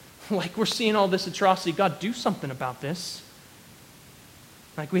 Like we're seeing all this atrocity. God, do something about this.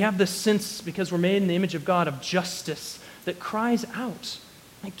 Like we have this sense, because we're made in the image of God, of justice that cries out.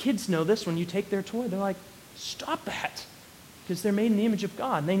 My kids know this. When you take their toy, they're like, stop that. Because they're made in the image of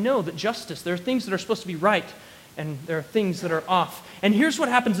God. And they know that justice, there are things that are supposed to be right, and there are things that are off. And here's what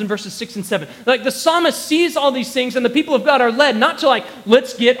happens in verses 6 and 7. Like the psalmist sees all these things, and the people of God are led not to like,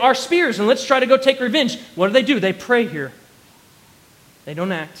 let's get our spears and let's try to go take revenge. What do? They pray here. They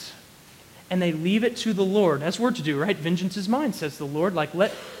don't act. And they leave it to the Lord, as we're to do, right? Vengeance is mine, says the Lord. Like,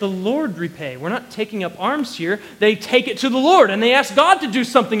 let the Lord repay. We're not taking up arms here. They take it to the Lord, and they ask God to do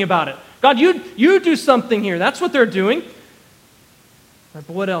something about it. God, you do something here. That's what they're doing. Right,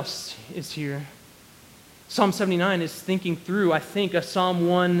 but what else is here? Psalm 79 is thinking through, I think, a Psalm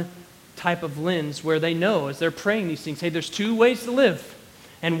 1 type of lens where they know as they're praying these things, hey, there's two ways to live.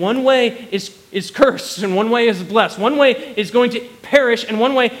 And one way is cursed, and one way is blessed. One way is going to perish, and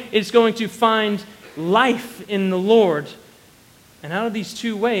one way is going to find life in the Lord. And out of these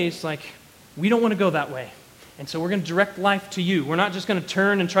two ways, like, we don't want to go that way. And so we're going to direct life to you. We're not just going to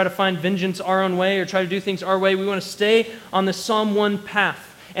turn and try to find vengeance our own way or try to do things our way. We want to stay on the Psalm 1 path.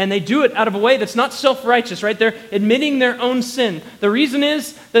 And they do it out of a way that's not self-righteous, right? They're admitting their own sin. The reason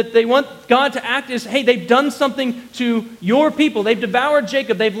is that they want God to act is, hey, they've done something to your people. They've devoured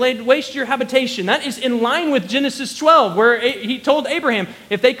Jacob. They've laid waste your habitation. That is in line with Genesis 12, where he told Abraham,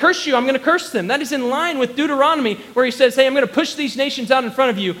 if they curse you, I'm going to curse them. That is in line with Deuteronomy, where he says, hey, I'm going to push these nations out in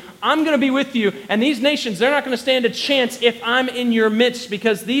front of you. I'm going to be with you. And these nations, they're not going to stand a chance if I'm in your midst,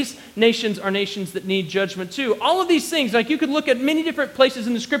 because these nations are nations that need judgment too. All of these things, like you could look at many different places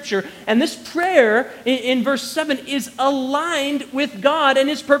in the scripture, and this prayer in verse 7 is aligned with God and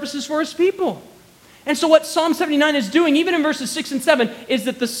his purposes for his people. And so what Psalm 79 is doing, even in verses 6 and 7, is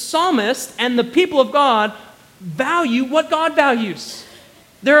that the psalmist and the people of God value what God values.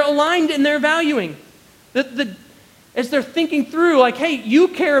 They're aligned in their valuing. As they're thinking through, like, hey, you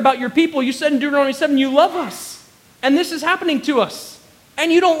care about your people. You said in Deuteronomy 7, you love us. And this is happening to us.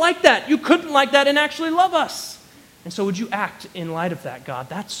 And you don't like that. You couldn't like that and actually love us. And so would you act in light of that, God?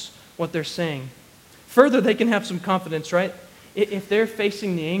 That's what they're saying. Further, they can have some confidence, right? If they're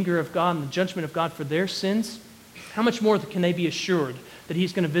facing the anger of God and the judgment of God for their sins, how much more can they be assured that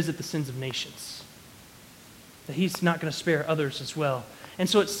he's going to visit the sins of nations? That he's not going to spare others as well. And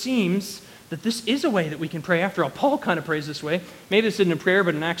so it seems that this is a way that we can pray. After all, Paul kind of prays this way. Maybe this isn't a prayer,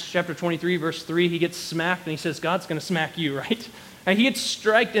 but in Acts chapter 23, verse 3, he gets smacked and he says, God's going to smack you, right? And he gets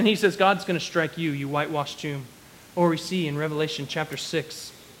striked and he says, God's going to strike you, you whitewashed tomb. Or we see in Revelation chapter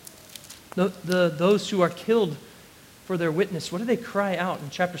 6, those who are killed for their witness, what do they cry out in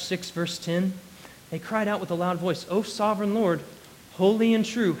chapter 6, verse 10? They cried out with a loud voice, O sovereign Lord, holy and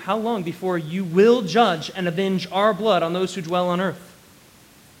true, how long before you will judge and avenge our blood on those who dwell on earth?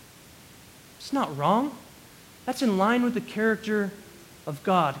 It's not wrong. That's in line with the character of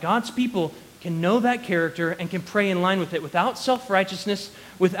God. God's people can know that character and can pray in line with it without self-righteousness,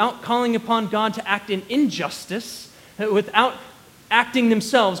 without calling upon God to act in injustice, without acting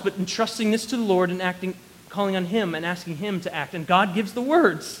themselves, but entrusting this to the Lord and calling on him and asking him to act. And God gives the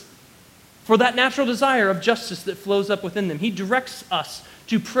words for that natural desire of justice that flows up within them. He directs us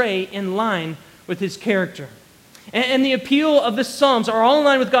to pray in line with his character. And the appeal of the Psalms are all in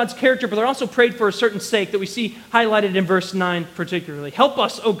line with God's character, but they're also prayed for a certain sake that we see highlighted in verse 9 particularly. Help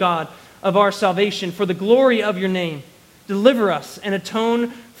us, O God, of our salvation, for the glory of your name. Deliver us and atone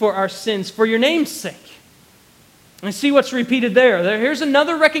for our sins, for your name's sake. And see what's repeated there. Here's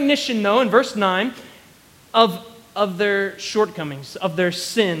another recognition, though, in verse 9, of their shortcomings, of their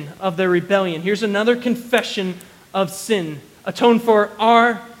sin, of their rebellion. Here's another confession of sin. Atone for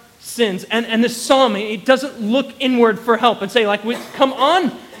our sins. And this psalm, it doesn't look inward for help and say, like, come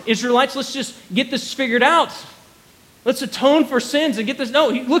on, Israelites, let's just get this figured out. Let's atone for sins and get this.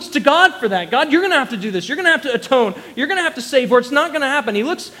 No, he looks to God for that. God, you're going to have to do this. You're going to have to atone. You're going to have to save, or it's not going to happen. He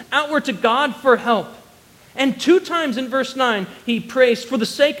looks outward to God for help. And 2 times in verse 9, he prays for the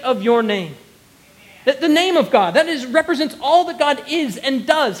sake of your name. The name of God, represents all that God is and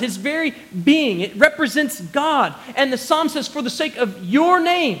does, his very being. It represents God. And the psalm says, for the sake of your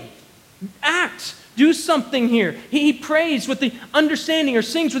name, act, do something here. He prays with the understanding, or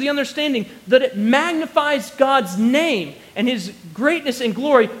sings with the understanding, that it magnifies God's name and his greatness and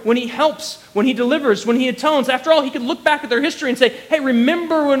glory when he helps, when he delivers, when he atones. After all, he could look back at their history and say, hey,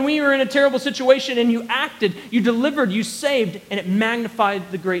 remember when we were in a terrible situation and you acted, you delivered, you saved, and it magnified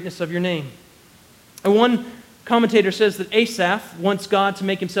the greatness of your name. And one commentator says that Asaph wants God to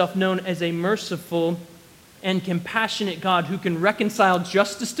make himself known as a merciful and compassionate God who can reconcile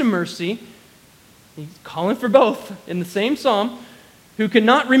justice to mercy. He's calling for both in the same psalm, who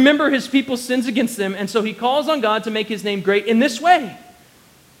cannot remember his people's sins against them, and so he calls on God to make his name great in this way.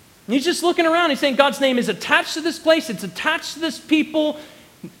 And he's just looking around, he's saying God's name is attached to this place, it's attached to this people.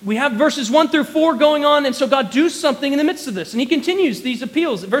 We have verses 1 through 4 going on, and so God, do something in the midst of this. And he continues these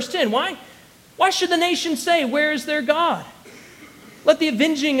appeals. Verse 10, Why should the nations say, where is their God? Let the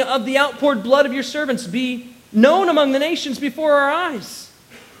avenging of the outpoured blood of your servants be known among the nations before our eyes.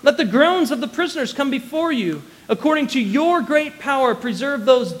 Let the groans of the prisoners come before you. According to your great power, preserve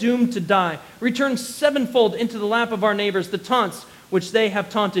those doomed to die. Return sevenfold into the lap of our neighbors the taunts which they have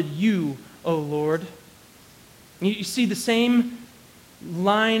taunted you, O Lord. You see the same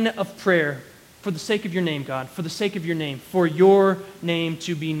line of prayer. For the sake of your name, God, for the sake of your name, for your name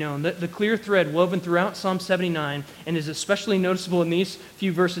to be known. The clear thread woven throughout Psalm 79, and is especially noticeable in these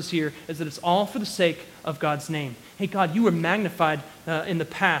few verses here, is that it's all for the sake of God's name. Hey, God, you were magnified in the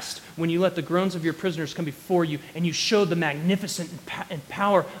past when you let the groans of your prisoners come before you, and you showed the magnificent and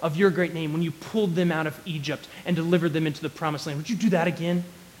power of your great name when you pulled them out of Egypt and delivered them into the promised land. Would you do that again?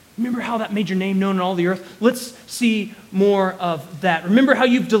 Remember how that made your name known in all the earth? Let's see more of that. Remember how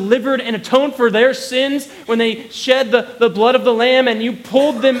you've delivered and atoned for their sins when they shed the blood of the Lamb and you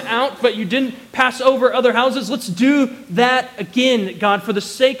pulled them out, but you didn't pass over other houses? Let's do that again, God, for the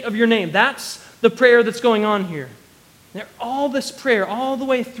sake of your name. That's the prayer that's going on here. All this prayer, all the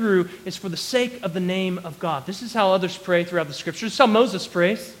way through, is for the sake of the name of God. This is how others pray throughout the Scriptures. This is how Moses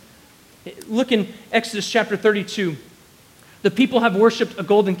prays. Look in Exodus chapter 32. The people have worshipped a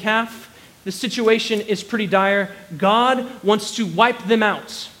golden calf. The situation is pretty dire. God wants to wipe them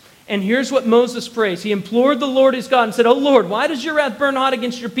out. And here's what Moses prays. He implored the Lord his God and said, "O Lord, why does your wrath burn hot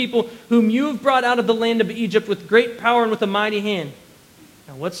against your people, whom you have brought out of the land of Egypt with great power and with a mighty hand?"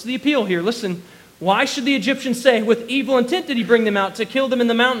 Now, what's the appeal here? Listen. Why should the Egyptians say, "With evil intent did he bring them out, to kill them in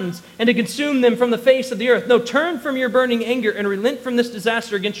the mountains, and to consume them from the face of the earth"? No, turn from your burning anger and relent from this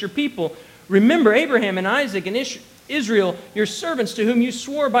disaster against your people. Remember Abraham and Isaac and Israel, your servants, to whom you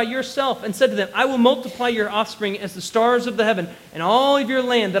swore by yourself, and said to them, "I will multiply your offspring as the stars of the heaven, and all of your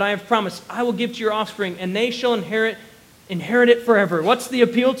land that I have promised I will give to your offspring, and they shall inherit it forever." What's the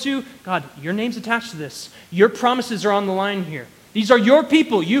appeal to? God, your name's attached to this. Your promises are on the line here. These are your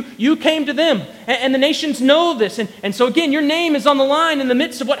people. You came to them. And the nations know this. And so again, your name is on the line in the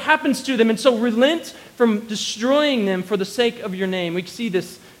midst of what happens to them. And so relent from destroying them for the sake of your name. We see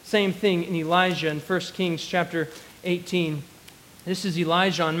this same thing in Elijah in 1 Kings chapter 18. This is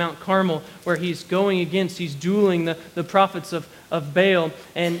Elijah on Mount Carmel, where he's dueling the prophets of Baal.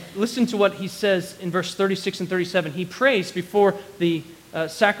 And listen to what he says in verse 36 and 37. He prays before the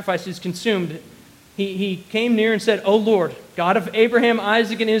sacrifice is consumed. He came near and said, "O Lord, God of Abraham,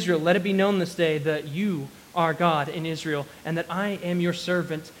 Isaac, and Israel, let it be known this day that you are God in Israel, and that I am your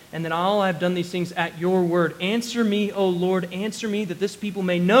servant, and that all I have done these things at your word. Answer me, O Lord, answer me, that this people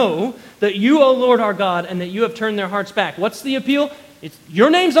may know that you, O Lord, are God, and that you have turned their hearts back." What's the appeal? It's your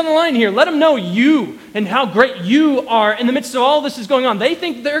name's on the line here. Let them know you and how great you are in the midst of all this is going on. They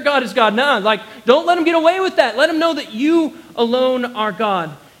think their God is God. No, don't let them get away with that. Let them know that you alone are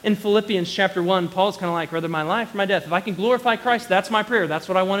God. In Philippians chapter 1, Paul's kind of like, "Whether my life or my death, if I can glorify Christ, that's my prayer. That's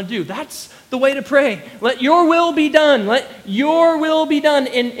what I want to do." That's the way to pray. Let your will be done. Let your will be done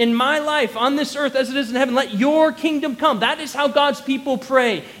in my life on this earth as it is in heaven. Let your kingdom come. That is how God's people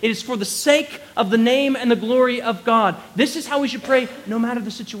pray. It is for the sake of the name and the glory of God. This is how we should pray no matter the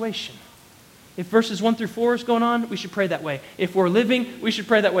situation. If verses 1 through 4 is going on, we should pray that way. If we're living, we should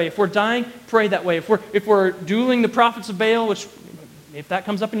pray that way. If we're dying, pray that way. If we're dueling the prophets of Baal, which if that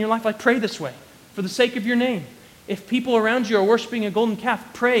comes up in your life, pray this way for the sake of your name. If people around you are worshiping a golden calf,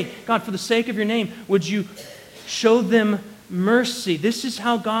 pray, "God, for the sake of your name, would you show them mercy?" This is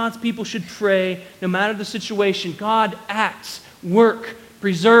how God's people should pray no matter the situation. God acts, work,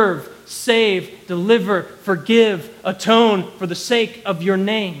 preserve, save, deliver, forgive, atone for the sake of your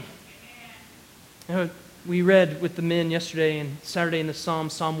name. We read with the men yesterday and Saturday in the Psalm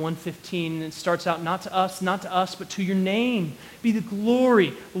 115, and it starts out, not to us, but to your name be the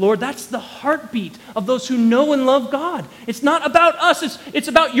glory, Lord." That's the heartbeat of those who know and love God. It's not about us, it's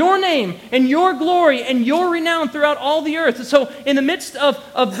about your name and your glory and your renown throughout all the earth. And so in the midst of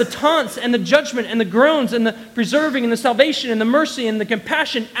the taunts and the judgment and the groans and the preserving and the salvation and the mercy and the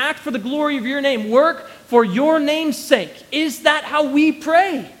compassion, act for the glory of your name. Work for your name's sake. Is that how we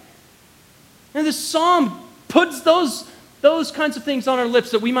pray? And this psalm puts those kinds of things on our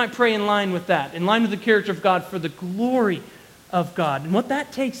lips that we might pray in line with that, in line with the character of God, for the glory of God. And what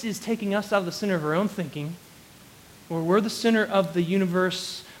that takes is taking us out of the center of our own thinking, where we're the center of the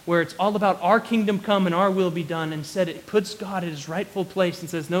universe, where it's all about our kingdom come and our will be done. Instead, it puts God at his rightful place and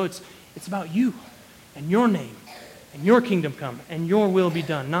says, no, it's about you and your name and your kingdom come and your will be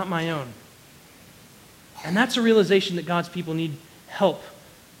done, not my own. And that's a realization that God's people need help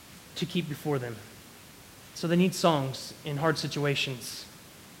to keep before them. So they need songs in hard situations.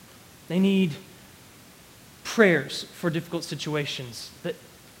 They need prayers for difficult situations. That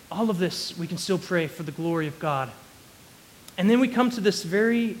all of this we can still pray for the glory of God. And then we come to this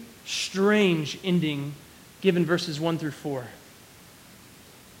very strange ending given verses 1 through 4.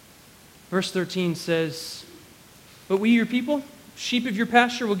 Verse 13 says, "But we, your people, sheep of your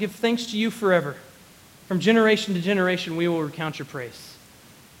pasture, will give thanks to you forever. From generation to generation we will recount your praise."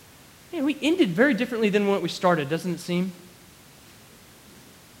 Man, we ended very differently than what we started, doesn't it seem?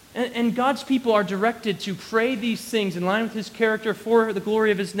 And God's people are directed to pray these things in line with his character for the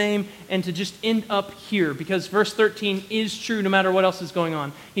glory of his name and to just end up here, because verse 13 is true no matter what else is going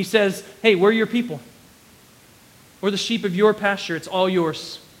on. He says, hey, we're your people. We're the sheep of your pasture. It's all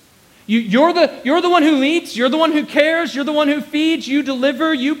yours. You're the one who leads. You're the one who cares. You're the one who feeds. You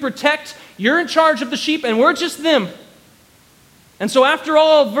deliver. You protect. You're in charge of the sheep, and we're just them. And so after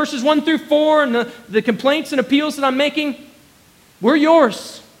all, verses 1 through 4 and the complaints and appeals that I'm making, we're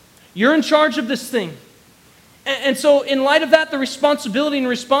yours. You're in charge of this thing. And so in light of that, the responsibility and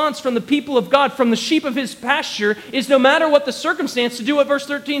response from the people of God, from the sheep of his pasture, is no matter what the circumstance, to do what verse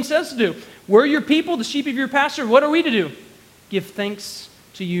 13 says to do. We're your people, the sheep of your pasture. What are we to do? Give thanks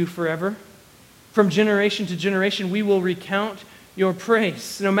to you forever. From generation to generation, we will recount your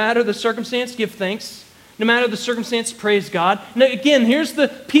praise. No matter the circumstance, give thanks. No matter the circumstance, praise God. Now, again, here's the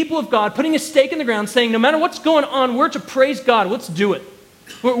people of God putting a stake in the ground, saying, no matter what's going on, we're to praise God. Let's do it.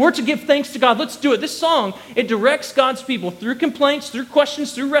 We're to give thanks to God. Let's do it. This song, it directs God's people through complaints, through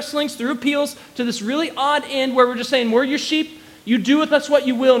questions, through wrestlings, through appeals, to this really odd end where we're just saying, we're your sheep. You do with us what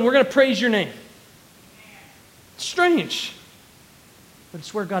you will, and we're going to praise your name. It's strange, but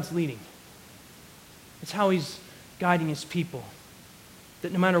it's where God's leading. It's how he's guiding his people.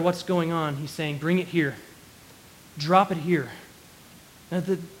 That no matter what's going on, he's saying, bring it here. Drop it here. Now,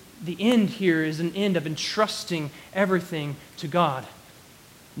 the end here is an end of entrusting everything to God.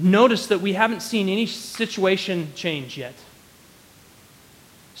 Notice that we haven't seen any situation change yet.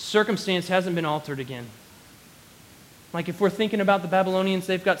 Circumstance hasn't been altered again. Like if we're thinking about the Babylonians,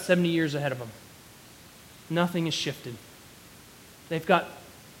 they've got 70 years ahead of them. Nothing has shifted. They've got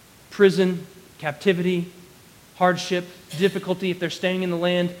prison, captivity, hardship, difficulty. If they're staying in the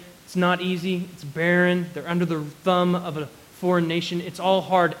land, it's not easy. It's barren. They're under the thumb of a foreign nation. It's all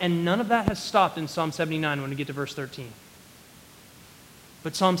hard. And none of that has stopped in Psalm 79 when we get to verse 13.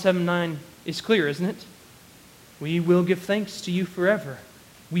 But Psalm 79 is clear, isn't it? We will give thanks to you forever.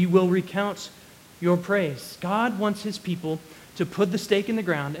 We will recount your praise. God wants his people to put the stake in the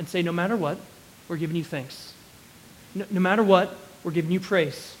ground and say, no matter what, we're giving you thanks. No matter what, we're giving you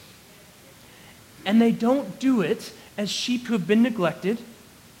praise. And they don't do it as sheep who have been neglected,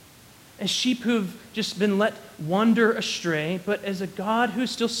 as sheep who have just been let wander astray, but as a God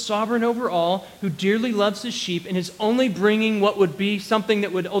who's still sovereign over all, who dearly loves his sheep and is only bringing what would be something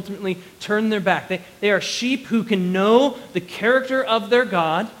that would ultimately turn their back. They are sheep who can know the character of their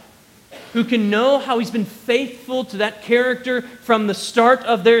God, who can know how he's been faithful to that character from the start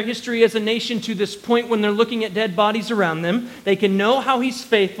of their history as a nation to this point when they're looking at dead bodies around them. They can know how he's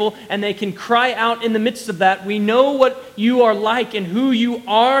faithful, and they can cry out in the midst of that, we know what you are like and who you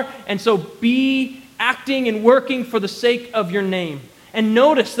are, and so be acting and working for the sake of your name. And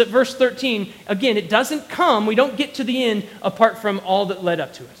notice that verse 13, again, it doesn't come, we don't get to the end apart from all that led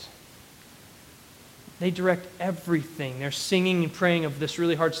up to it. They direct everything. They're singing and praying of this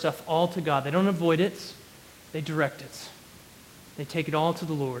really hard stuff all to God. They don't avoid it. They direct it. They take it all to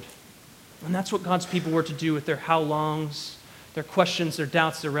the Lord. And that's what God's people were to do with their how longs, their questions, their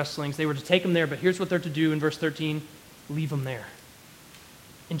doubts, their wrestlings. They were to take them there, but here's what they're to do in verse 13. Leave them there.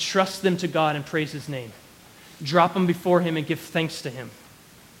 Entrust them to God and praise his name. Drop them before him and give thanks to him.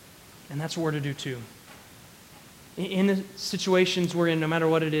 And that's what we're to do too. In the situations we're in, no matter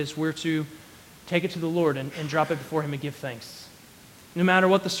what it is, we're to take it to the Lord and drop it before him and give thanks. No matter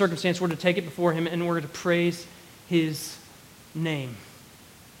what the circumstance, we're to take it before him and we're to praise his name.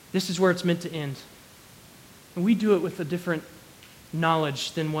 This is where it's meant to end. And we do it with a different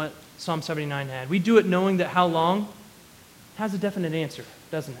knowledge than what Psalm 79 had. We do it knowing that how long has a definite answer,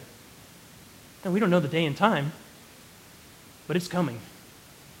 doesn't it? And we don't know the day and time, but it's coming.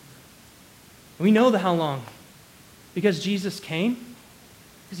 We know the how long because Jesus came,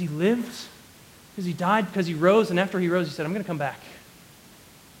 because he lived, because he died, because he rose, and after he rose, he said, I'm going to come back.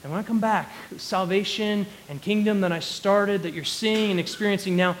 And when I come back, salvation and kingdom that I started, that you're seeing and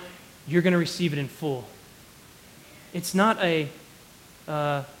experiencing now, you're going to receive it in full. It's not a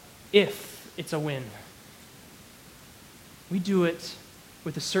if, it's a when. We do it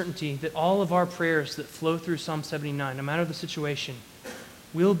with the certainty that all of our prayers that flow through Psalm 79, no matter the situation,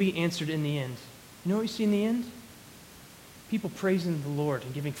 will be answered in the end. You know what we see in the end? People praising the Lord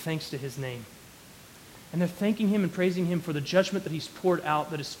and giving thanks to his name. And they're thanking him and praising him for the judgment that he's poured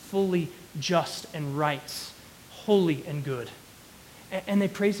out that is fully just and right, holy and good. And they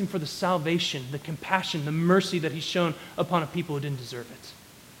praise him for the salvation, the compassion, the mercy that he's shown upon a people who didn't deserve it.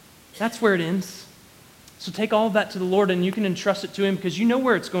 That's where it ends. So take all of that to the Lord and you can entrust it to him because you know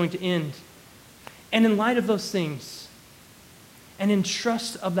where it's going to end. And in light of those things, and in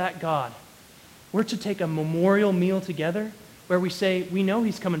trust of that God, we're to take a memorial meal together where we say, we know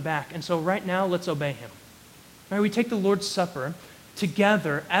he's coming back, and so right now, let's obey him. Right, we take the Lord's Supper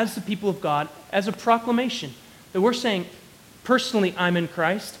together as the people of God as a proclamation that we're saying, personally, I'm in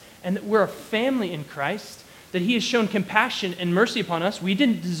Christ, and that we're a family in Christ, that he has shown compassion and mercy upon us. We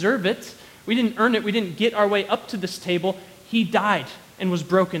didn't deserve it. We didn't earn it. We didn't get our way up to this table. He died and was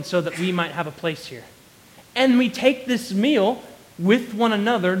broken so that we might have a place here. And we take this meal with one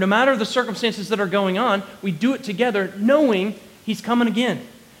another, no matter the circumstances that are going on. We do it together knowing he's coming again.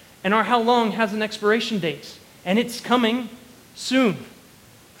 And our how long has an expiration date. And it's coming soon.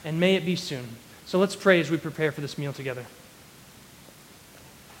 And may it be soon. So let's pray as we prepare for this meal together.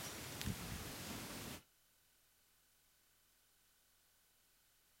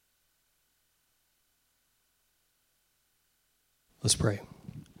 Let's pray.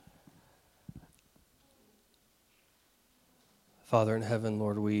 Father in heaven,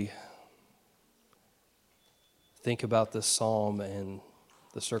 Lord, we think about this psalm and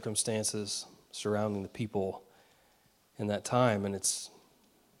the circumstances surrounding the people in that time, and it's,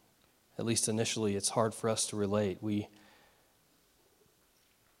 at least initially, it's hard for us to relate. We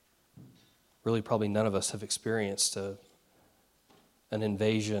really, probably none of us have experienced an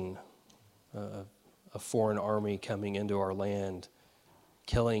invasion, a foreign army coming into our land,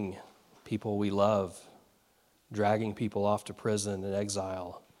 killing people we love, dragging people off to prison and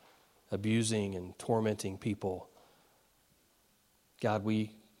exile, abusing and tormenting people. God, we've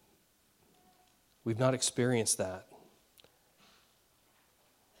not experienced that.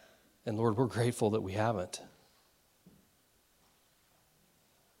 And Lord, we're grateful that we haven't.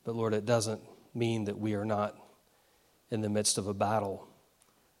 But Lord, it doesn't mean that we are not in the midst of a battle.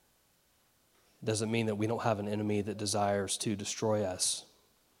 It doesn't mean that we don't have an enemy that desires to destroy us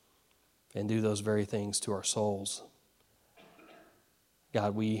and do those very things to our souls.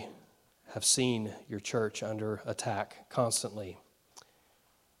 God, we have seen your church under attack constantly.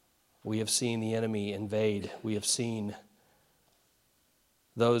 We have seen the enemy invade. We have seen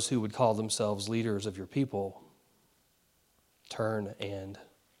those who would call themselves leaders of your people turn and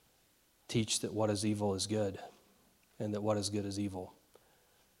teach that what is evil is good and that what is good is evil.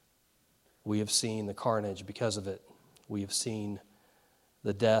 We have seen the carnage because of it. We have seen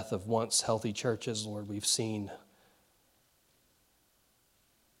the death of once healthy churches, Lord. We've seen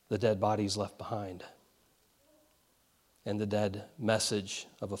the dead bodies left behind and the dead message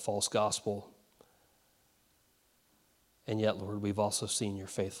of a false gospel. And yet, Lord, we've also seen your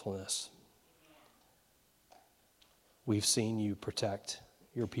faithfulness. We've seen you protect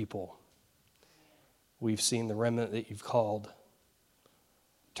your people. We've seen the remnant that you've called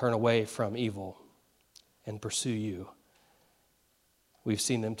turn away from evil and pursue you. We've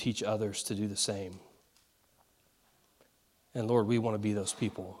seen them teach others to do the same. And Lord, we want to be those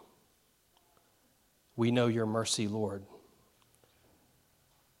people. We know your mercy, Lord.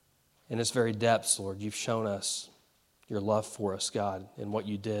 In its very depths, Lord, you've shown us your love for us, God, and what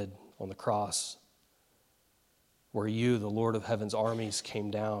you did on the cross, where you, the Lord of heaven's armies,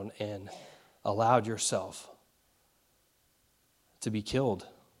 came down and allowed yourself to be killed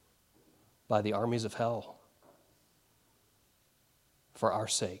by the armies of hell for our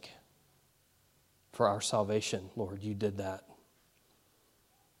sake, for our salvation. Lord, you did that.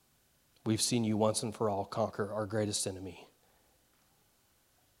 We've seen you once and for all conquer our greatest enemy.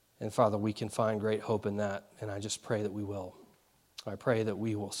 And Father, we can find great hope in that, and I just pray that we will. I pray that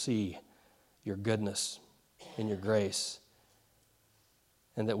we will see your goodness and your grace,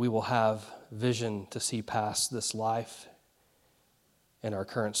 and that we will have vision to see past this life and our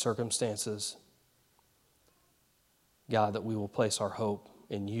current circumstances. God, that we will place our hope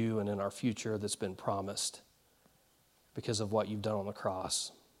in you and in our future that's been promised because of what you've done on the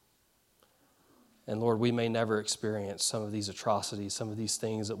cross. And Lord, we may never experience some of these atrocities, some of these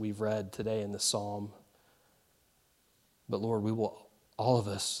things that we've read today in the psalm. But Lord, we will, all of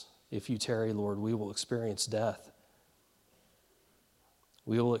us, if you tarry, Lord, we will experience death.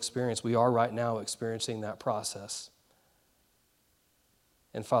 We are right now experiencing that process.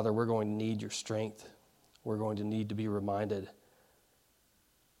 And Father, we're going to need your strength. We're going to need to be reminded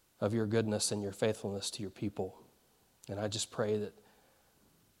of your goodness and your faithfulness to your people. And I just pray that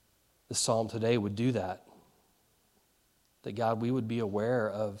the psalm today would do that. That God, we would be aware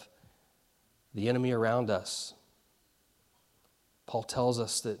of the enemy around us. Paul tells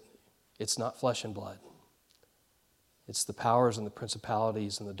us that it's not flesh and blood. It's the powers and the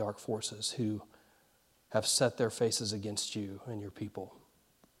principalities and the dark forces who have set their faces against you and your people.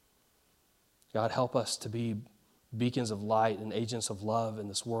 God, help us to be beacons of light and agents of love in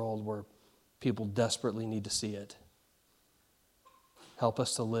this world where people desperately need to see it. Help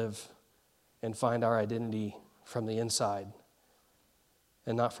us to live and find our identity from the inside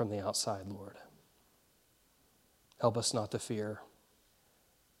and not from the outside, Lord. Help us not to fear.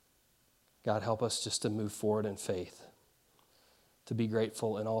 God, help us just to move forward in faith, to be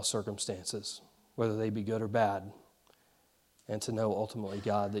grateful in all circumstances, whether they be good or bad, and to know ultimately,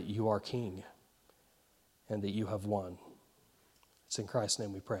 God, that you are King and that you have won. It's in Christ's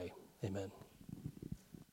name we pray. Amen.